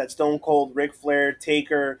coincidence that Stone Cold, Ric Flair,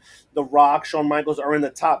 Taker, The Rock, Shawn Michaels are in the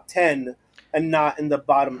top 10 and not in the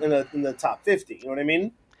bottom in the top 50. You know what I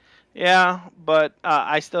mean? Yeah, but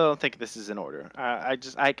I still don't think this is in order.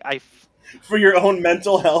 For your own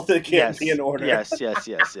mental health, it can't be in order. Yes.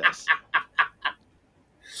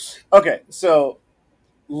 Okay, so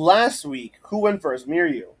last week, who went first? Me or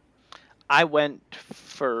you? I went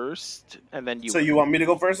first, and then you. So you want me to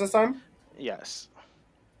go first this time? Yes.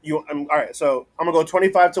 All right, so I'm gonna go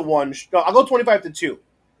 25 to 1. No, I'll go 25 to 2.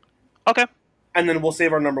 Okay. And then we'll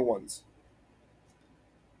save our number ones.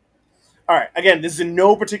 All right. Again, this is in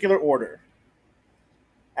no particular order.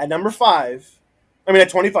 At 25,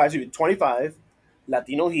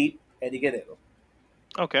 Latino Heat, Eddie Guerrero.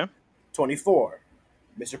 Okay. 24,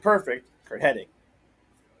 Mr. Perfect, Kurt Hennig.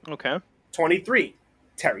 Okay. 23,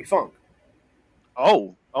 Terry Funk.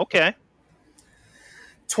 Oh, okay.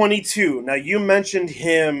 22. Now, you mentioned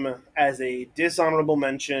him as a dishonorable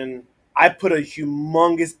mention. I put a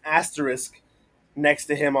humongous asterisk next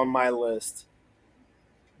to him on my list.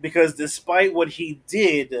 Because despite what he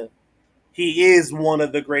did, he is one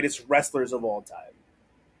of the greatest wrestlers of all time.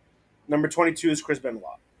 Number 22 is Chris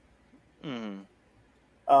Benoit. Mm.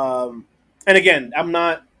 And again, I'm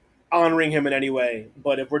not honoring him in any way,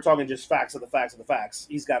 but if we're talking just facts of the facts,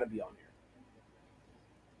 he's got to be on here.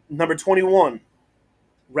 Number 21,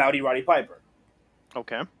 Rowdy Roddy Piper.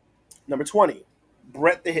 Okay. Number 20,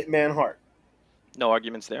 Bret the Hitman Hart. No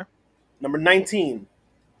arguments there. Number 19,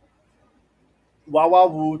 Wah Wah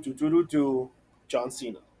Woo, Do Do Do Do, John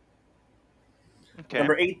Cena.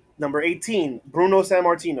 Okay. Number 18, Bruno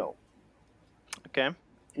Sammartino. Okay.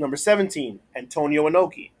 Number 17, Antonio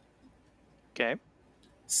Inoki. Okay.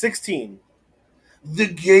 16, The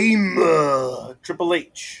Gamer, Triple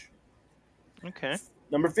H. Okay.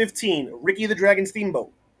 Number 15, Ricky the Dragon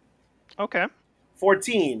Steamboat. Okay.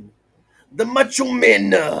 14, The Macho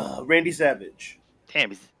Man, Randy Savage.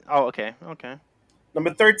 Damn. Oh, okay. Okay.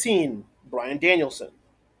 Number 13, Bryan Danielson.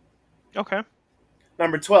 Okay.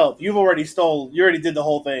 Number 12, you already did the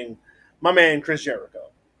whole thing. My man, Chris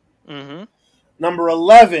Jericho. Mm-hmm. Number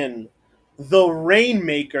 11, The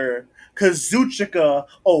Rainmaker, Kazuchika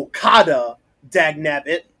Okada,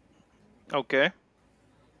 Dagnabbit. Okay.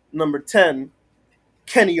 Number 10,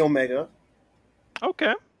 Kenny Omega.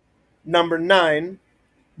 Okay. Number 9,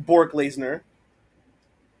 Bork Lesnar.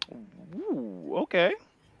 Ooh, okay.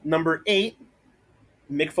 Number 8,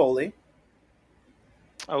 Mick Foley.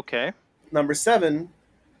 Okay. Number 7,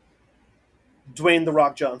 Dwayne The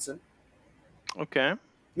Rock Johnson. Okay.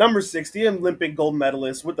 Number 6, the Olympic gold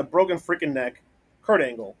medalist with the broken freaking neck, Kurt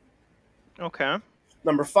Angle. Okay.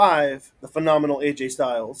 Number 5, the phenomenal AJ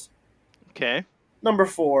Styles. Okay. Number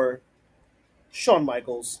 4, Shawn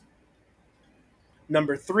Michaels.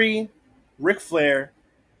 Number 3, Ric Flair.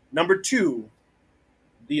 Number 2,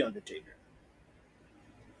 The Undertaker.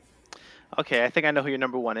 Okay, I think I know who your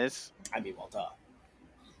number 1 is. I mean, well, duh.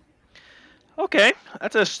 Okay,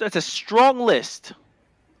 that's a strong list.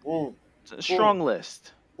 Mm. It's a strong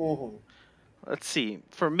list. Mm-hmm. Let's see.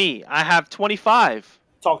 For me, I have 25.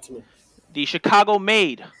 Talk to me. The Chicago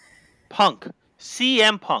Made Punk,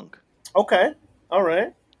 CM Punk. Okay. All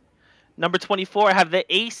right. Number 24, I have the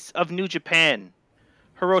Ace of New Japan,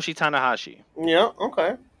 Hiroshi Tanahashi. Yeah.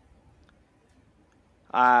 Okay.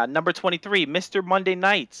 Number 23, Mr. Monday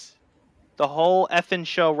Nights, the whole effing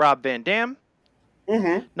show, Rob Van Dam.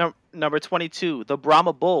 Mm-hmm. Number 22, the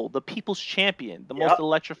Brahma Bull, the People's Champion, the most Yep.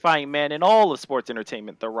 electrifying man in all of sports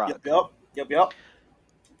entertainment, The Rock. Yep.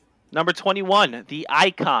 Number 21, the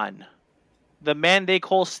Icon, the man they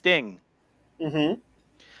call Sting. Mm-hmm.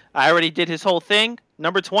 I already did his whole thing.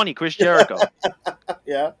 Number 20, Chris Jericho.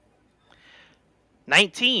 Yeah.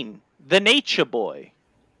 19, the Nature Boy,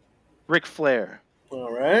 Ric Flair.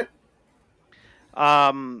 All right.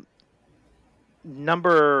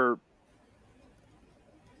 Number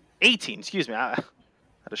 18, excuse me. I had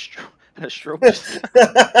a stroke.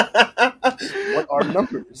 What are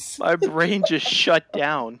numbers? My brain just shut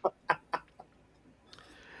down.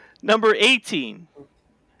 Number 18,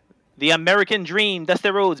 the American Dream, Dusty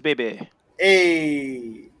Rhodes, baby.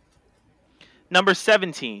 Hey. Number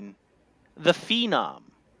 17, the Phenom,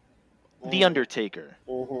 The Undertaker.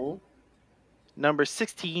 Mm-hmm. Number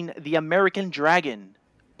 16, the American Dragon,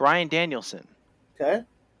 Bryan Danielson. Okay.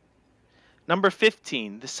 Number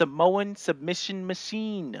 15, the Samoan Submission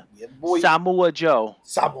Machine, Yeah, boy. Samoa Joe.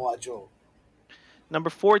 Samoa Joe. Number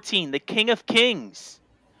 14, the King of Kings,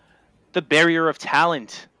 the Barrier of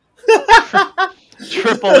Talent,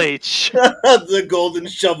 Triple H. The Golden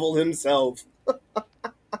Shovel himself.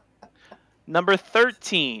 Number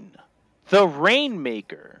 13, the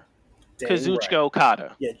Rainmaker, Kazuchika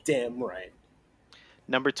Okada. Yeah, damn right.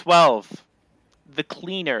 Number 12, the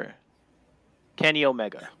Cleaner, Kenny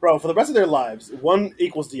Omega. Bro, for the rest of their lives, one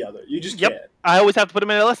equals the other. You just can't. I always have to put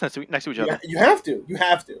them in a list next to each other. You have to. You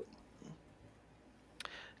have to.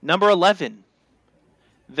 Number 11,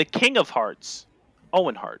 the King of Hearts,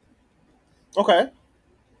 Owen Hart. Okay.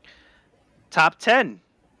 Top 10,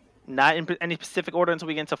 not in any specific order until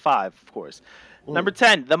we get into 5, of course. Number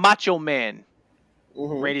 10, the Macho Man,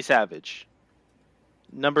 Randy Savage.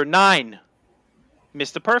 Number 9,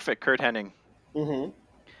 Mr. Perfect, Kurt Hennig.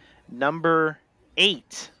 Number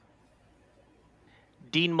 8,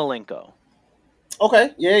 Dean Malenko.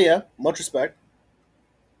 Okay, yeah. Much respect.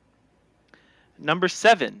 Number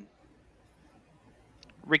 7,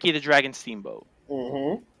 Ricky the Dragon Steamboat.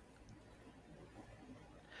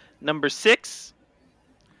 Number 6,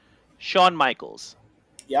 Shawn Michaels.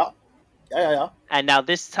 Yeah. And now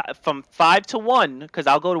this from 5 to 1, because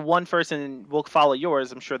I'll go to 1 first and we'll follow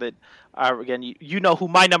yours. I'm sure that again you know who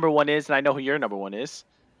my number 1 is, and I know who your number 1 is.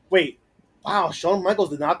 Wait, wow! Shawn Michaels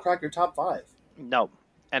did not crack your top 5. No,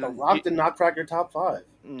 and The Rock did not crack your top 5.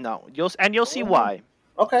 No, you'll see why.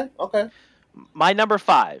 Okay. My number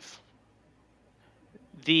 5,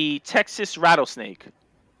 the Texas Rattlesnake,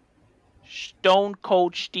 Stone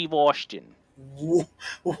Cold Steve Austin.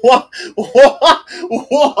 What?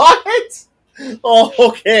 Oh,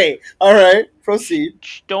 okay. All right. Proceed.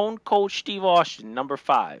 Stone Cold Steve Austin, number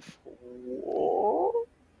 5.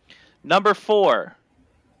 Number 4,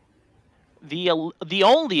 the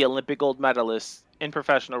only Olympic gold medalist in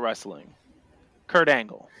professional wrestling, Kurt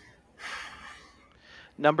Angle.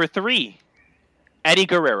 Number 3, Eddie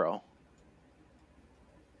Guerrero.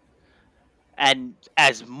 And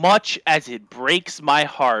as much as it breaks my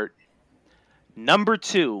heart, number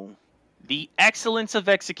 2, the excellence of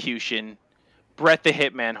execution, Bret the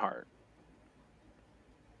Hitman Hart.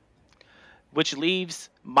 Which leaves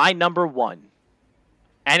my number 1.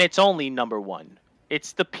 And it's only number 1.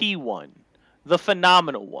 It's the P1. The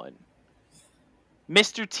phenomenal one.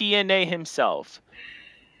 Mr. TNA himself.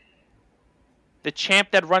 The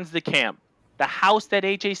champ that runs the camp. The house that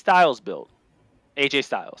AJ Styles built. AJ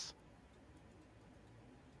Styles.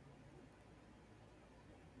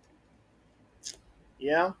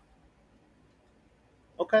 Yeah.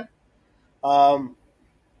 Okay. I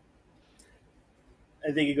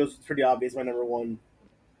think it goes pretty obvious. My number 1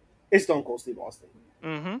 is Stone Cold Steve Austin.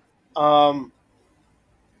 All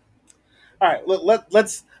right,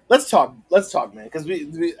 let's talk. Let's talk, man, because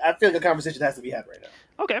I feel like a conversation has to be had right now.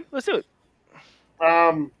 Okay, let's do it.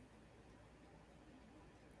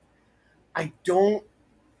 I don't.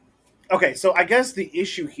 Okay, so I guess the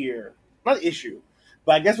issue here, not issue,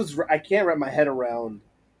 but I guess I can't wrap my head around.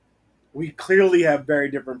 We clearly have very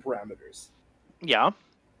different parameters. Yeah.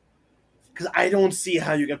 Because I don't see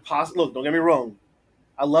how you can possibly look. Don't get me wrong.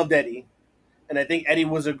 I loved Eddie, and I think Eddie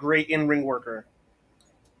was a great in-ring worker.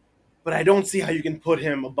 But I don't see how you can put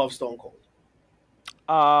him above Stone Cold.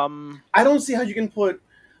 I don't see how you can put.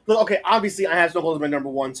 Look, okay, obviously I have Stone Cold as my number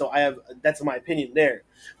one, so that's my opinion there.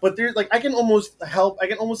 But there's like I can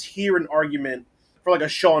almost hear an argument for like a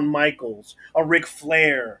Shawn Michaels, a Ric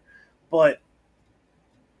Flair, but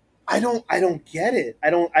I don't get it.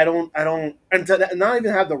 And to not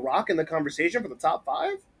even have The Rock in the conversation for the top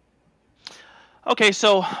five. Okay,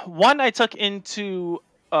 so one I took into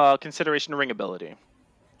consideration ring ability.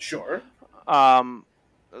 Sure.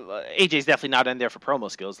 AJ's definitely not in there for promo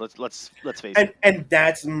skills. Let's face it. And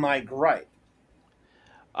that's my gripe.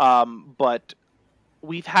 But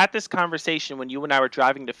we've had this conversation when you and I were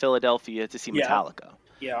driving to Philadelphia to see Metallica.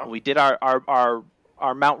 Yeah. We did our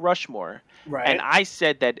Mount Rushmore. Right. And I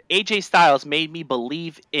said that AJ Styles made me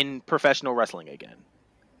believe in professional wrestling again.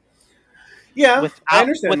 Yeah, I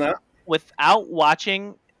understand that. Without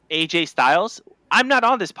watching AJ Styles, I'm not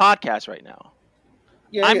on this podcast right now.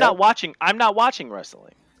 Yeah, I'm not watching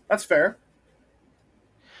wrestling. That's fair.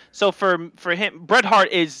 So for him, Bret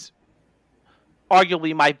Hart is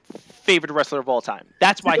arguably my favorite wrestler of all time.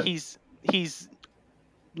 That's why he's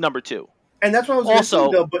number 2. And that's what I was going to say,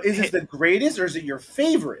 though. But is it the greatest or is it your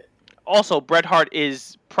favorite? Also, Bret Hart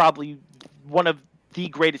is probably one of the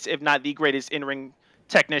greatest, if not the greatest, in-ring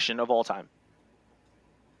technician of all time.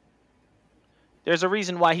 There's a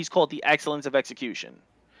reason why he's called the excellence of execution.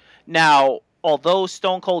 Now, although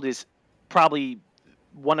Stone Cold is probably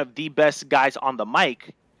one of the best guys on the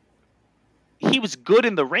mic, he was good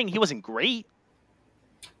in the ring. He wasn't great.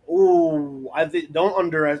 Ooh, I don't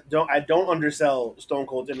undersell Stone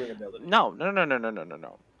Cold's in-ring ability.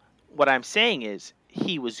 No. What I'm saying is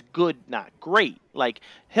he was good, not great. Like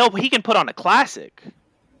he can put on a classic.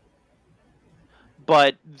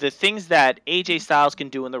 But the things that AJ Styles can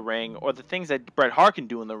do in the ring, or the things that Bret Hart can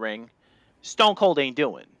do in the ring, Stone Cold ain't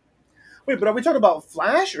doing. Wait, but are we talking about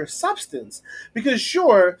flash or substance? Because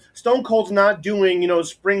sure, Stone Cold's not doing,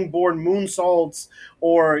 springboard moonsaults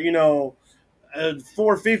or,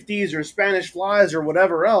 450s or Spanish flies or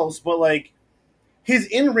whatever else, but like his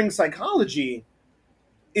in-ring psychology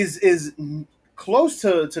is close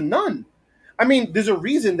to none. I mean, there's a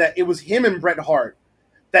reason that it was him and Bret Hart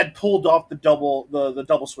that pulled off the double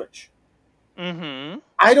switch. Mm-hmm.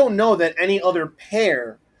 I don't know that any other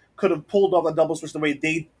pair could have pulled off the double switch the way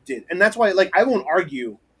they did. And that's why, like, I won't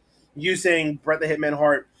argue you saying Bret the Hitman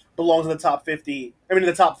Hart belongs in the top 50, in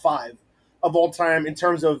the top 5 of all time in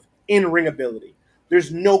terms of in-ring ability.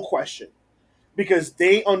 There's no question. Because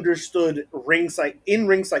they understood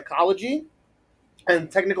in-ring psychology and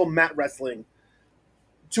technical mat wrestling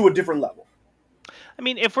to a different level. I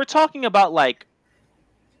mean, if we're talking about, like,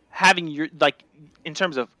 having your, like, in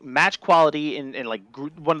terms of match quality and like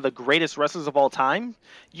one of the greatest wrestlers of all time,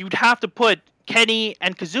 you'd have to put Kenny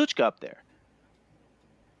and Kazuchika up there.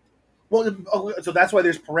 Well, so that's why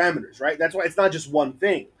there's parameters, right? That's why it's not just one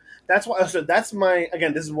thing. That's why. So that's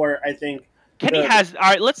this is where I think Kenny has. All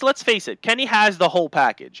right, let's face it. Kenny has the whole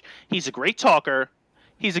package. He's a great talker.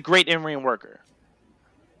 He's a great in-ring worker.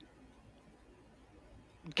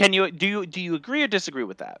 Do you agree or disagree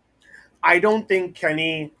with that? I don't think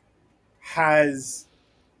Kenny has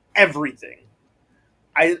everything.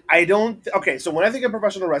 I don't. Okay, so when I think of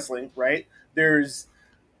professional wrestling, right?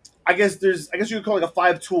 I guess you could call it like a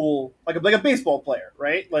 5-tool, like a baseball player,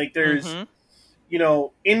 right? Like there's,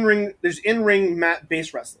 in-ring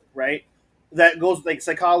mat-based wrestling, right? That goes like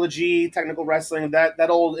psychology, technical wrestling.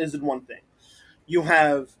 That all is in one thing. You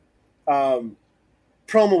have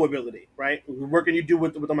promo ability, right? What can you do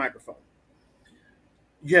with the microphone?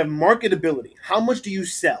 You have marketability. How much do you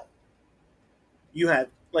sell? You have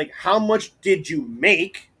like how much did you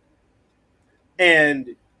make?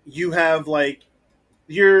 And you have like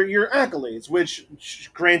your accolades, which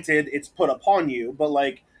granted it's put upon you, but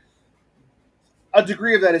like a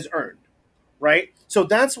degree of that is earned, right? So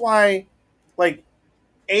that's why like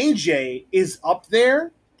AJ is up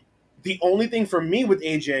there. The only thing for me with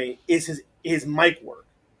AJ is his mic work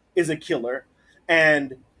is a killer,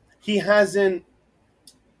 and he hasn't,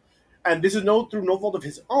 and this is through no fault of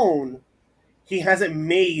his own, he hasn't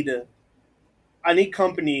made any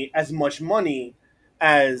company as much money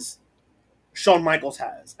as Shawn Michaels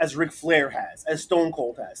has, as Ric Flair has, as Stone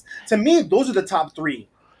Cold has. To me, those are the top 3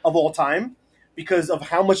 of all time because of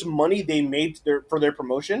how much money they made for their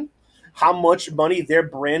promotion, how much money their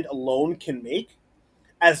brand alone can make,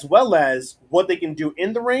 as well as what they can do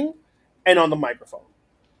in the ring and on the microphone.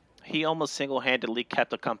 He almost single-handedly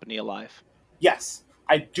kept the company alive. Yes,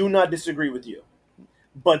 I do not disagree with you.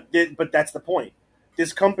 But that's the point.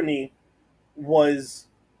 This company was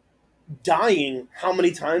dying how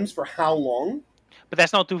many times for how long? But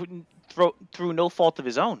that's not through no fault of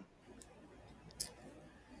his own.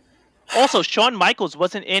 Also, Shawn Michaels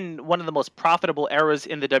wasn't in one of the most profitable eras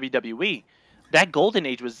in the WWE. That golden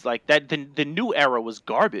age was like that. The new era was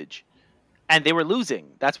garbage, and they were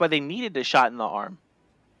losing. That's why they needed a shot in the arm.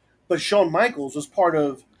 But Shawn Michaels was part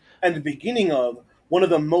of, and the beginning of, one of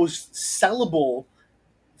the most sellable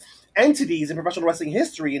entities in professional wrestling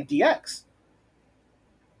history in DX.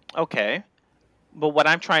 Okay, but what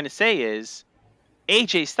I'm trying to say is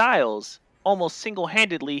AJ Styles almost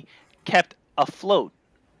single-handedly kept afloat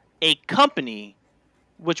a company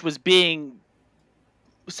which was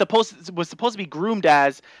supposed to be groomed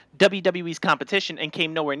as WWE's competition and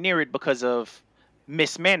came nowhere near it because of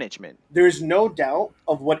mismanagement. There's no doubt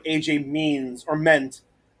of what AJ means or meant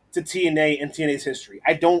to TNA and TNA's history.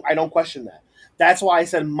 I don't question that. That's why I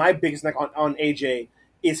said my biggest neck on AJ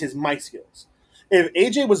is his mic skills. If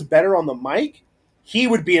AJ was better on the mic, he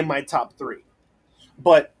would be in my top 3.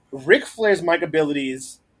 But Ric Flair's mic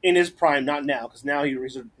abilities in his prime, not now, because now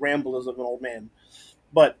he's a ramble as of an old man.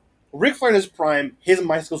 But Ric Flair in his prime, his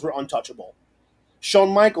mic skills were untouchable. Shawn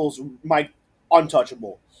Michaels' mic,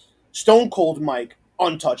 untouchable. Stone Cold mic,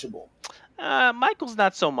 untouchable. Michaels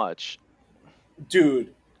not so much.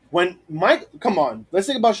 Dude, when Mike, come on, let's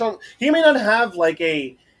think about Shawn. He may not have like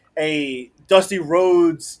a Dusty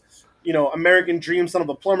Rhodes, American Dream, son of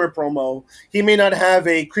a plumber promo. He may not have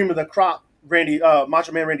a cream of the crop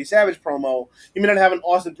Macho Man Randy Savage promo. He may not have an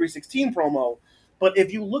Austin 316 promo. But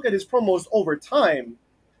if you look at his promos over time,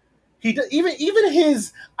 even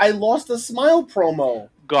his "I Lost a Smile" promo,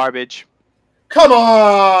 Garbage. come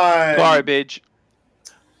on, Garbage.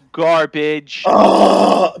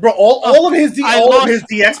 bro! All of his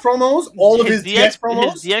DX promos, his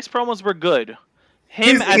DX promos were good.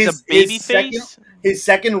 Him as a babyface, his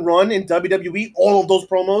second run in WWE, all of those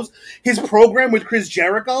promos, his program with Chris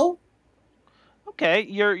Jericho. Okay,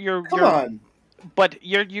 Come on. But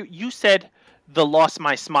you said the "Lost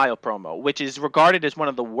My Smile" promo, which is regarded as one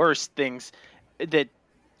of the worst things that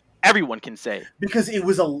everyone can say because it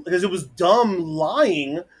was dumb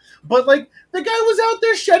lying. But like the guy was out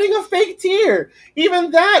there shedding a fake tear.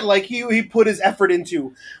 Even that, like he put his effort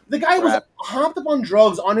into. The guy was hopped up on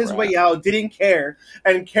drugs on his way out, didn't care,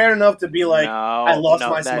 and cared enough to be like, "I lost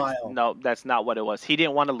my smile." No, that's not what it was. He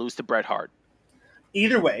didn't want to lose to Bret Hart.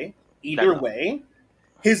 Either way,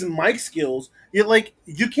 his mic skills.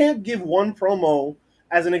 You can't give one promo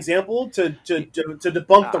as an example to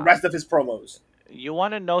debunk the rest of his promos. You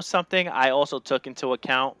want to know something? I also took into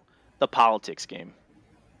account the politics game.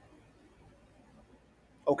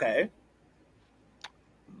 Okay.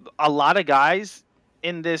 A lot of guys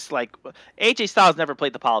in this, like AJ Styles, never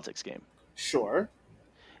played the politics game. Sure.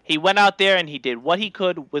 He went out there and he did what he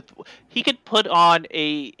could he could put on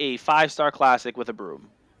a 5-star classic with a broom.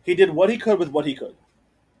 He did what he could with what he could.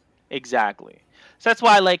 Exactly. So that's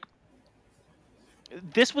why,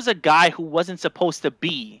 this was a guy who wasn't supposed to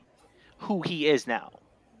be who he is now.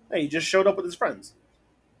 Hey, he just showed up with his friends.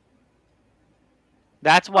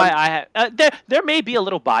 That's why I have there may be a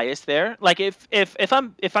little bias there. Like if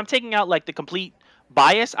I'm taking out like the complete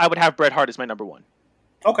bias, I would have Bret Hart as my number 1.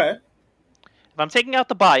 Okay. If I'm taking out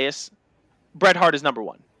the bias, Bret Hart is number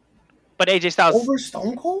 1. But AJ Styles over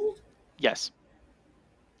Stone Cold? Yes.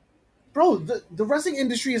 Bro, the wrestling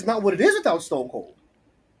industry is not what it is without Stone Cold.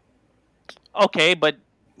 Okay, but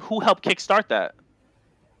who helped kickstart that?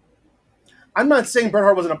 I'm not saying Bret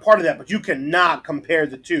Hart wasn't a part of that, but you cannot compare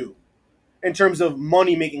the two in terms of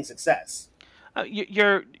money-making success.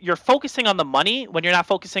 You're focusing on the money when you're not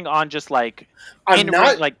focusing on just like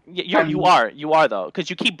you are though, because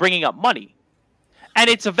you keep bringing up money, and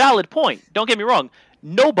it's a valid point. Don't get me wrong.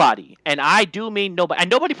 Nobody, and I do mean nobody, and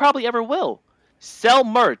nobody probably ever will, sell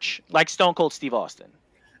merch like Stone Cold Steve Austin.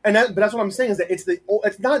 But that's what I'm saying is that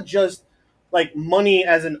it's not just like money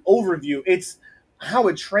as an overview. It's how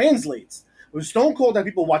it translates. With Stone Cold had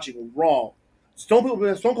people watching Raw. Stone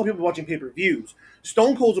Cold people watching pay-per-views.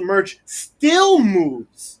 Stone Cold's merch still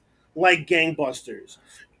moves like gangbusters.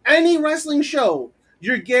 Any wrestling show,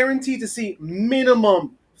 you're guaranteed to see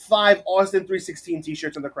minimum 5 Austin 316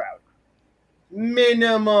 t-shirts in the crowd.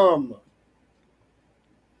 Minimum.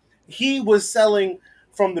 He was selling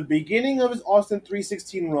from the beginning of his Austin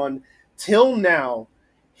 316 run till now.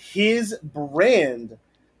 His brand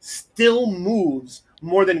still moves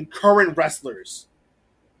more than current wrestlers.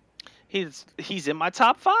 He's in my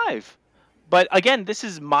top 5, but again, this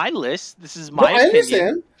is my list. This is my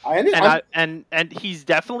opinion. I understand. And he's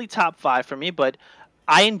definitely top 5 for me. But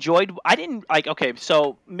I didn't like. Okay,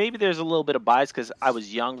 so maybe there's a little bit of bias because I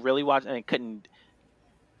was young, really watching, and I couldn't.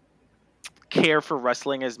 care for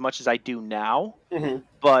wrestling as much as I do now, Mm-hmm.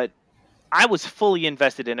 but I was fully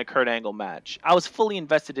invested in a Kurt Angle match. I was fully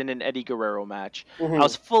invested in an Eddie Guerrero match. I Mm-hmm.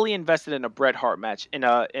 was fully invested in a Bret Hart match, in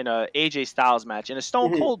a AJ Styles match, in a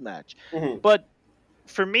Stone Mm-hmm. Cold match. Mm-hmm. But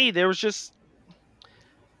for me, there's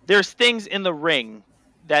things in the ring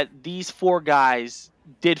that these four guys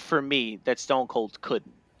did for me that Stone Cold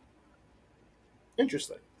couldn't.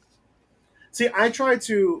 Interesting. See, I try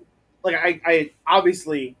to like I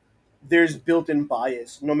obviously there's built-in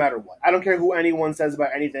bias no matter what. I don't care who anyone says about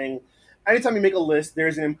anything. Anytime you make a list,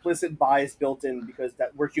 there's an implicit bias built in because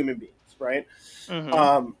that we're human beings, right? Mm-hmm.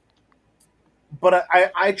 Um, but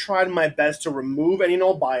I tried my best to remove any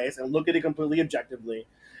no bias and look at it completely objectively.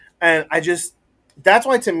 And I just that's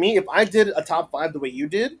why to me, if I did a top five the way you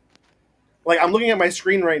did, like I'm looking at my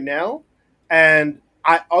screen right now, and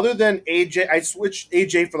I other than AJ, I switched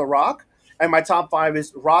AJ for The Rock, and my top five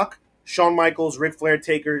is Rock, Shawn Michaels, Ric Flair,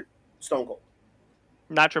 Taker, Stone Cold.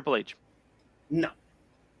 Not Triple H. No,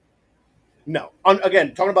 no.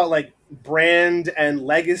 Again, talking about like brand and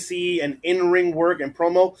legacy and in ring work and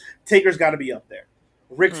promo, Taker's got to be up there.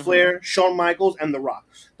 Ric Mm-hmm. Flair, Shawn Michaels, and The Rock.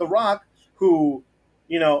 The Rock, who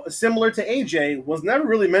similar to AJ, was never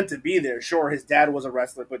really meant to be there. Sure, his dad was a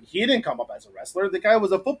wrestler, but he didn't come up as a wrestler. The guy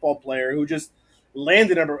was a football player who just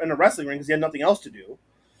landed in a wrestling ring because he had nothing else to do,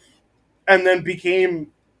 and then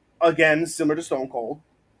became, again, similar to Stone Cold,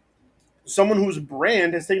 someone whose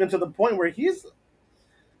brand has taken him to the point where he's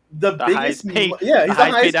the The biggest. highest paid, Yeah, the he's the highest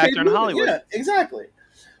paid highest paid actor in movie. Hollywood. Yeah, exactly.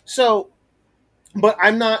 So, but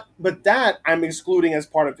I'm not. But that I'm excluding as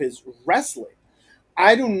part of his wrestling.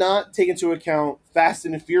 I do not take into account Fast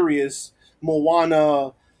and Furious,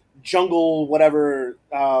 Moana, Jungle, whatever,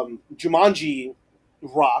 Jumanji,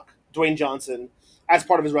 Rock, Dwayne Johnson, as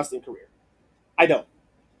part of his wrestling career. I don't.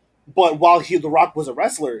 But while The Rock was a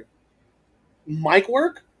wrestler, mic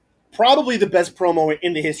work, probably the best promo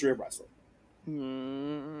in the history of wrestling.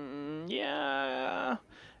 Yeah,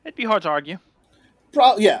 it'd be hard to argue.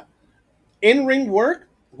 Yeah. In ring work,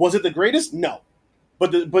 was it the greatest? No.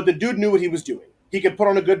 But the dude knew what he was doing. He could put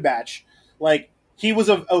on a good match. Like, he was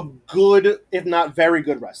a good, if not very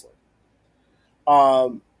good wrestler.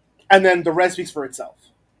 And then the rest speaks for itself,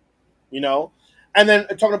 you know. And then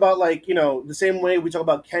talking about the same way we talk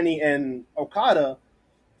about Kenny and Okada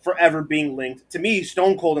forever being linked. To me,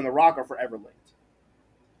 Stone Cold and The Rock are forever linked.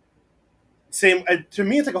 Same to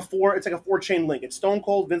me, it's like a four. It's like a four-chain link. It's Stone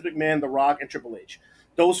Cold, Vince McMahon, The Rock, and Triple H.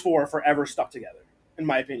 Those four are forever stuck together, in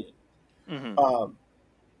my opinion. Mm-hmm.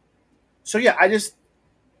 So yeah,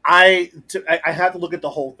 I have to look at the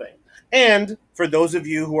whole thing. And for those of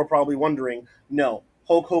you who are probably wondering, no,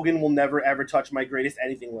 Hulk Hogan will never ever touch my greatest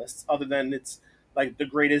anything lists, other than it's like the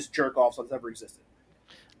greatest jerk offs that's ever existed.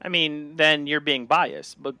 I mean, then you're being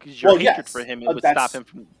biased because your hatred Yes, for him would stop that's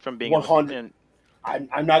him from being 100. in.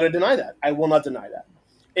 I'm not going to deny that. I will not deny that.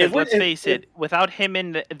 Because let's face it, without him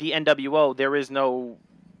in the NWO, there is no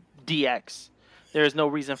DX. There is no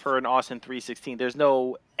reason for an Austin 316. There's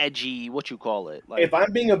no edgy, what you call it. Like, if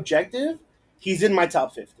I'm being objective, he's in my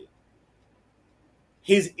top 50.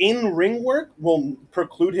 His in-ring work will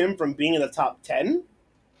preclude him from being in the top 10,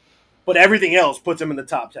 but everything else puts him in the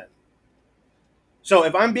top 10. So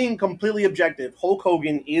if I'm being completely objective, Hulk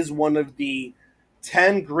Hogan is one of the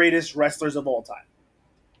 10 greatest wrestlers of all time.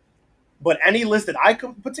 But any list that I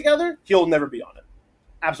could put together, he'll never be on it.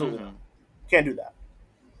 Absolutely not. Can't do that.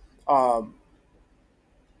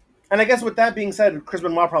 And I guess with that being said, Chris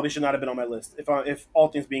Benoit probably should not have been on my list if all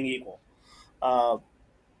things being equal. Yeah,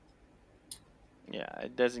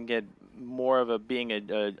 it doesn't get more of a being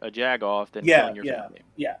a jag-off than killing your family.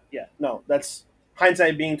 Yeah. No, that's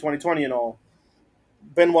hindsight being 2020 and all.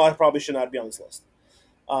 Benoit probably should not be on this list.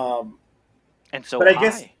 And so but I high.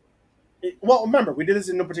 guess, well, remember, we did this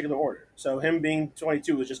in no particular order. So him being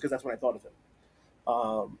 22 was just because that's when I thought of him.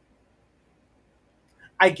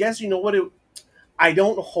 I guess, you know what? I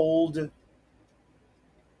don't hold...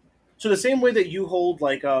 So the same way that you hold,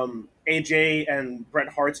 like, AJ and Bret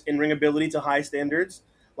Hart's in-ring ability to high standards,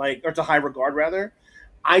 or to high regard, rather,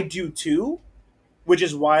 I do too, which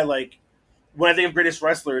is why, like, when I think of greatest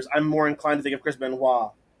wrestlers, I'm more inclined to think of Chris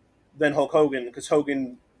Benoit than Hulk Hogan, because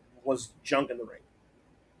Hogan was junk in the ring.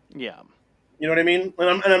 Yeah. You know what I mean?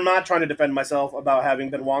 And I'm not trying to defend myself about having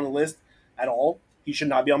Benoit on the list at all. He should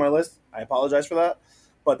not be on my list. I apologize for that.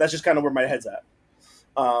 But that's just kind of where my head's at.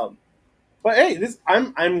 But hey,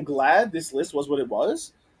 I'm glad this list was what it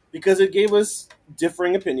was, because it gave us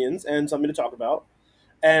differing opinions and something to talk about.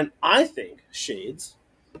 And I think, Shades,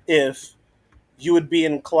 if you would be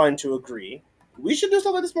inclined to agree, we should do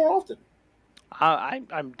stuff like this more often.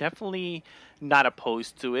 I'm definitely not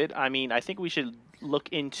opposed to it. I mean, I think we should look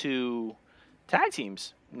into tag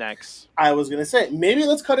teams next. I was gonna say maybe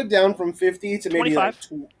let's cut it down from 50 to maybe 25.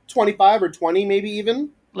 like 25 or 20, maybe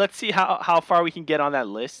even. Let's see how far we can get on that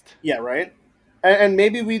list. Yeah, right. And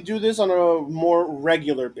maybe we do this on a more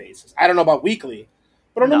regular basis. I don't know about weekly,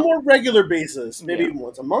 but on a No. more regular basis, maybe Yeah.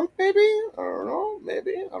 once a month, maybe. I don't know.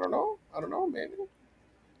 Maybe I don't know. Maybe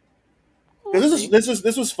We'll because see.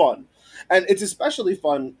 this was fun, and it's especially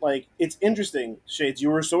fun. Like it's interesting, Shades. You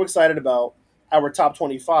were so excited about our top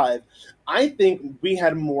 25. I think we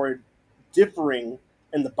had more differing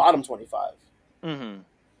in the bottom 25 Mm-hmm.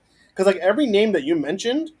 because like every name that you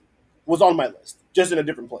mentioned was on my list, just in a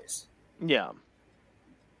different place. Yeah.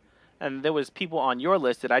 And there was people on your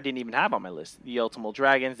list that I didn't even have on my list. The Ultimo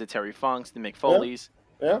Dragons, the Terry Funks, the Mick Yeah, Foleys.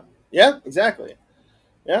 yeah, exactly.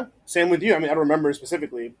 Yeah, same with you. I mean, I don't remember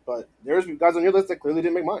specifically, but there's guys on your list that clearly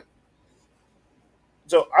didn't make mine.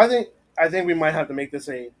 So I think we might have to make this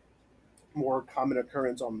a more common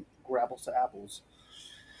occurrence on Grapples to Apples,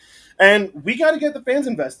 and we got to get the fans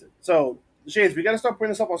invested. So Shades, we got to start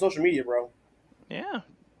putting this up on social media, bro. Yeah.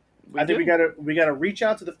 I think we gotta reach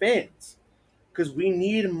out to the fans because we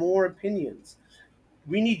need more opinions.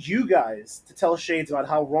 We need you guys to tell Shades about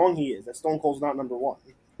how wrong he is that Stone Cold's not number one.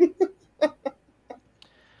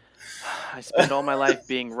 I spend all my life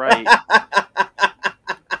being right.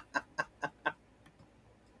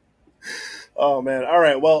 Oh man! All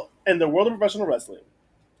right. Well, in the world of professional wrestling,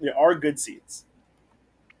 there are good seeds.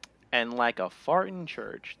 And like a fart in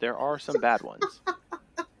church, there are some bad ones.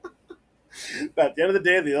 But at the end of the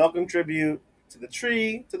day, they all contribute to the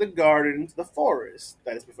tree, to the garden, to the forest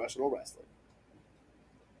that is professional wrestling.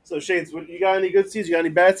 So, Shades, you got any good seeds? You got any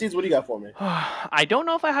bad seeds? What do you got for me? I don't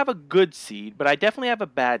know if I have a good seed, but I definitely have a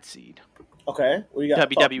bad seed. Okay, what do you got?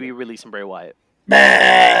 WWE releasing Bray Wyatt.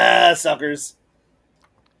 Bah, suckers.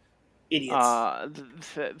 Idiots.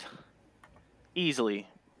 Easily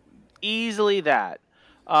that.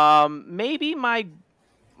 Maybe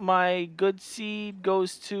my good seed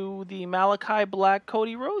goes to the Malachi Black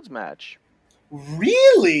Cody Rhodes match.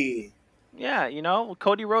 Really? Yeah,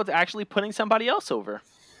 Cody Rhodes actually putting somebody else over.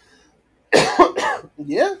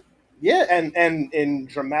 Yeah, and in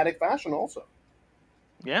dramatic fashion also.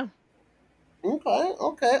 Yeah.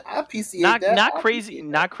 Okay. I appreciate that.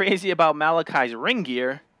 Not crazy about Malachi's ring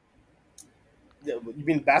gear. You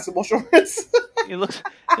mean basketball shorts? He looks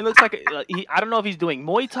like I don't know if he's doing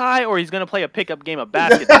Muay Thai or he's gonna play a pickup game of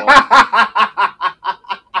basketball.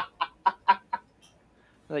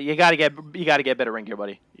 You gotta get better ring gear,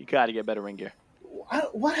 buddy. You gotta get better ring gear.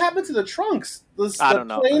 What happened to the trunks? I don't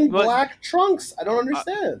know. Plain black trunks. I don't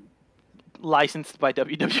understand. Licensed by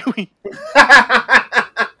WWE.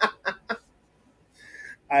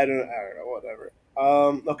 I don't know. Whatever.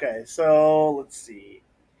 Okay, so let's see.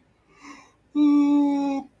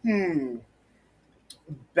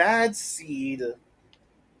 Bad seed.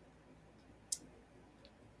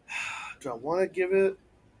 Do I want to give it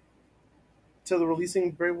to the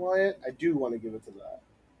releasing Bray Wyatt? I do want to give it to that.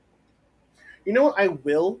 You know what? I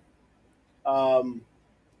will.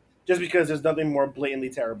 Just because there's nothing more blatantly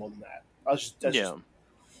terrible than that.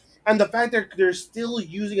 And the fact that they're still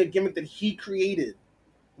using a gimmick that he created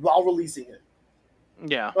while releasing it.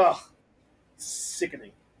 Yeah. Ugh.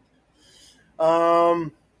 Sickening.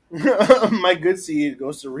 My good seed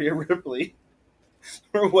goes to Rhea Ripley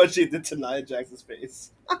for what she did to Nia Jax's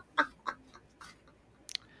face.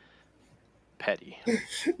 Petty.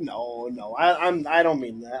 No, I don't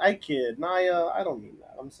mean that. I kid, Nia. I don't mean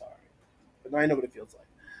that. I'm sorry, but now I know what it feels like.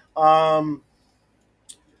 I'm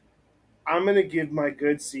gonna give my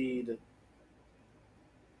good seed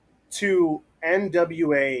to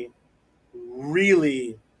NWA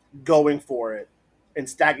really going for it and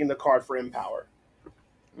stacking the card for Empower.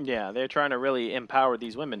 Yeah, they're trying to really empower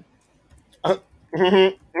these women.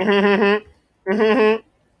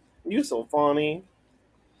 You so funny.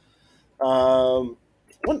 What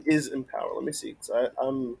is Empower? Let me see.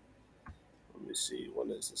 Let me see. What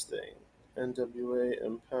is this thing? NWA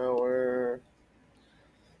Empower.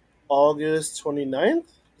 August 29th?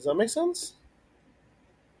 Does that make sense?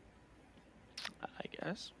 I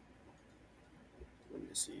guess. Let me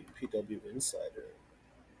see. PW Insider.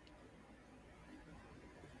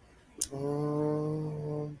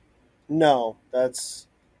 No, that's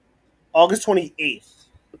August 28th.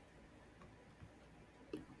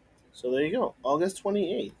 So there you go. August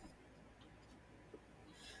 28th.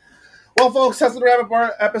 Well, folks, that's the wrap up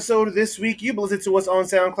our episode this week. You've listened to us on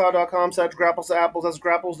SoundCloud.com/Grapples to Apples. That's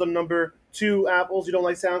Grapples, the number 2 Apples. You don't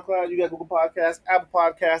like SoundCloud, you got Google Podcasts, Apple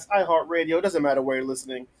Podcasts, iHeartRadio. It doesn't matter where you're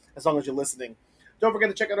listening, as long as you're listening. Don't forget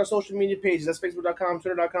to check out our social media pages. That's Facebook.com,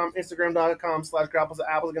 Twitter.com, Instagram.com/Grapples of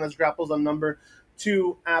Apples. Again, that's Grapples on number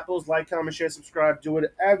 2 Apples. Like, comment, share, subscribe. Do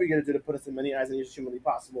whatever you're going to do to put us in many eyes and ears as humanly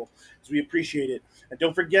possible, because we appreciate it. And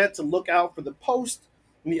don't forget to look out for the post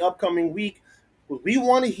in the upcoming week. We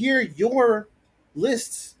want to hear your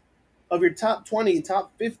lists of your top 20,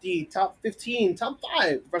 top 50, top 15, top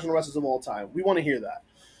 5 professional wrestlers of all time. We want to hear that.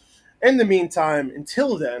 In the meantime,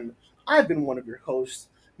 until then, I've been one of your hosts,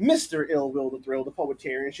 Mr. Ill Will the Thrill, the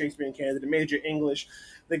Poetarian, Shakespearean candidate, Major English,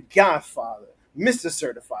 the Godfather, Mr.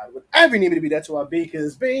 Certified. Whatever you need me to be, that's who I be,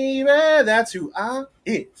 because, baby, that's who I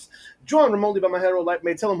is. Joined remotely by my hero, Light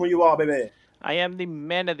Mate. Tell him who you are, baby. I am the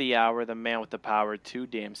man of the hour, the man with the power, too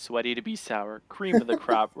damn sweaty to be sour, cream of the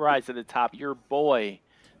crop, rise to the top, your boy,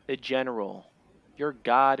 the general, your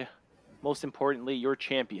god, most importantly, your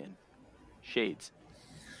champion, Shades.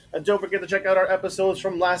 And don't forget to check out our episodes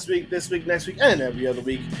from last week, this week, next week, and every other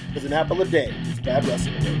week, because an apple a day is bad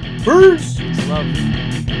wrestling. Peace! Peace, love.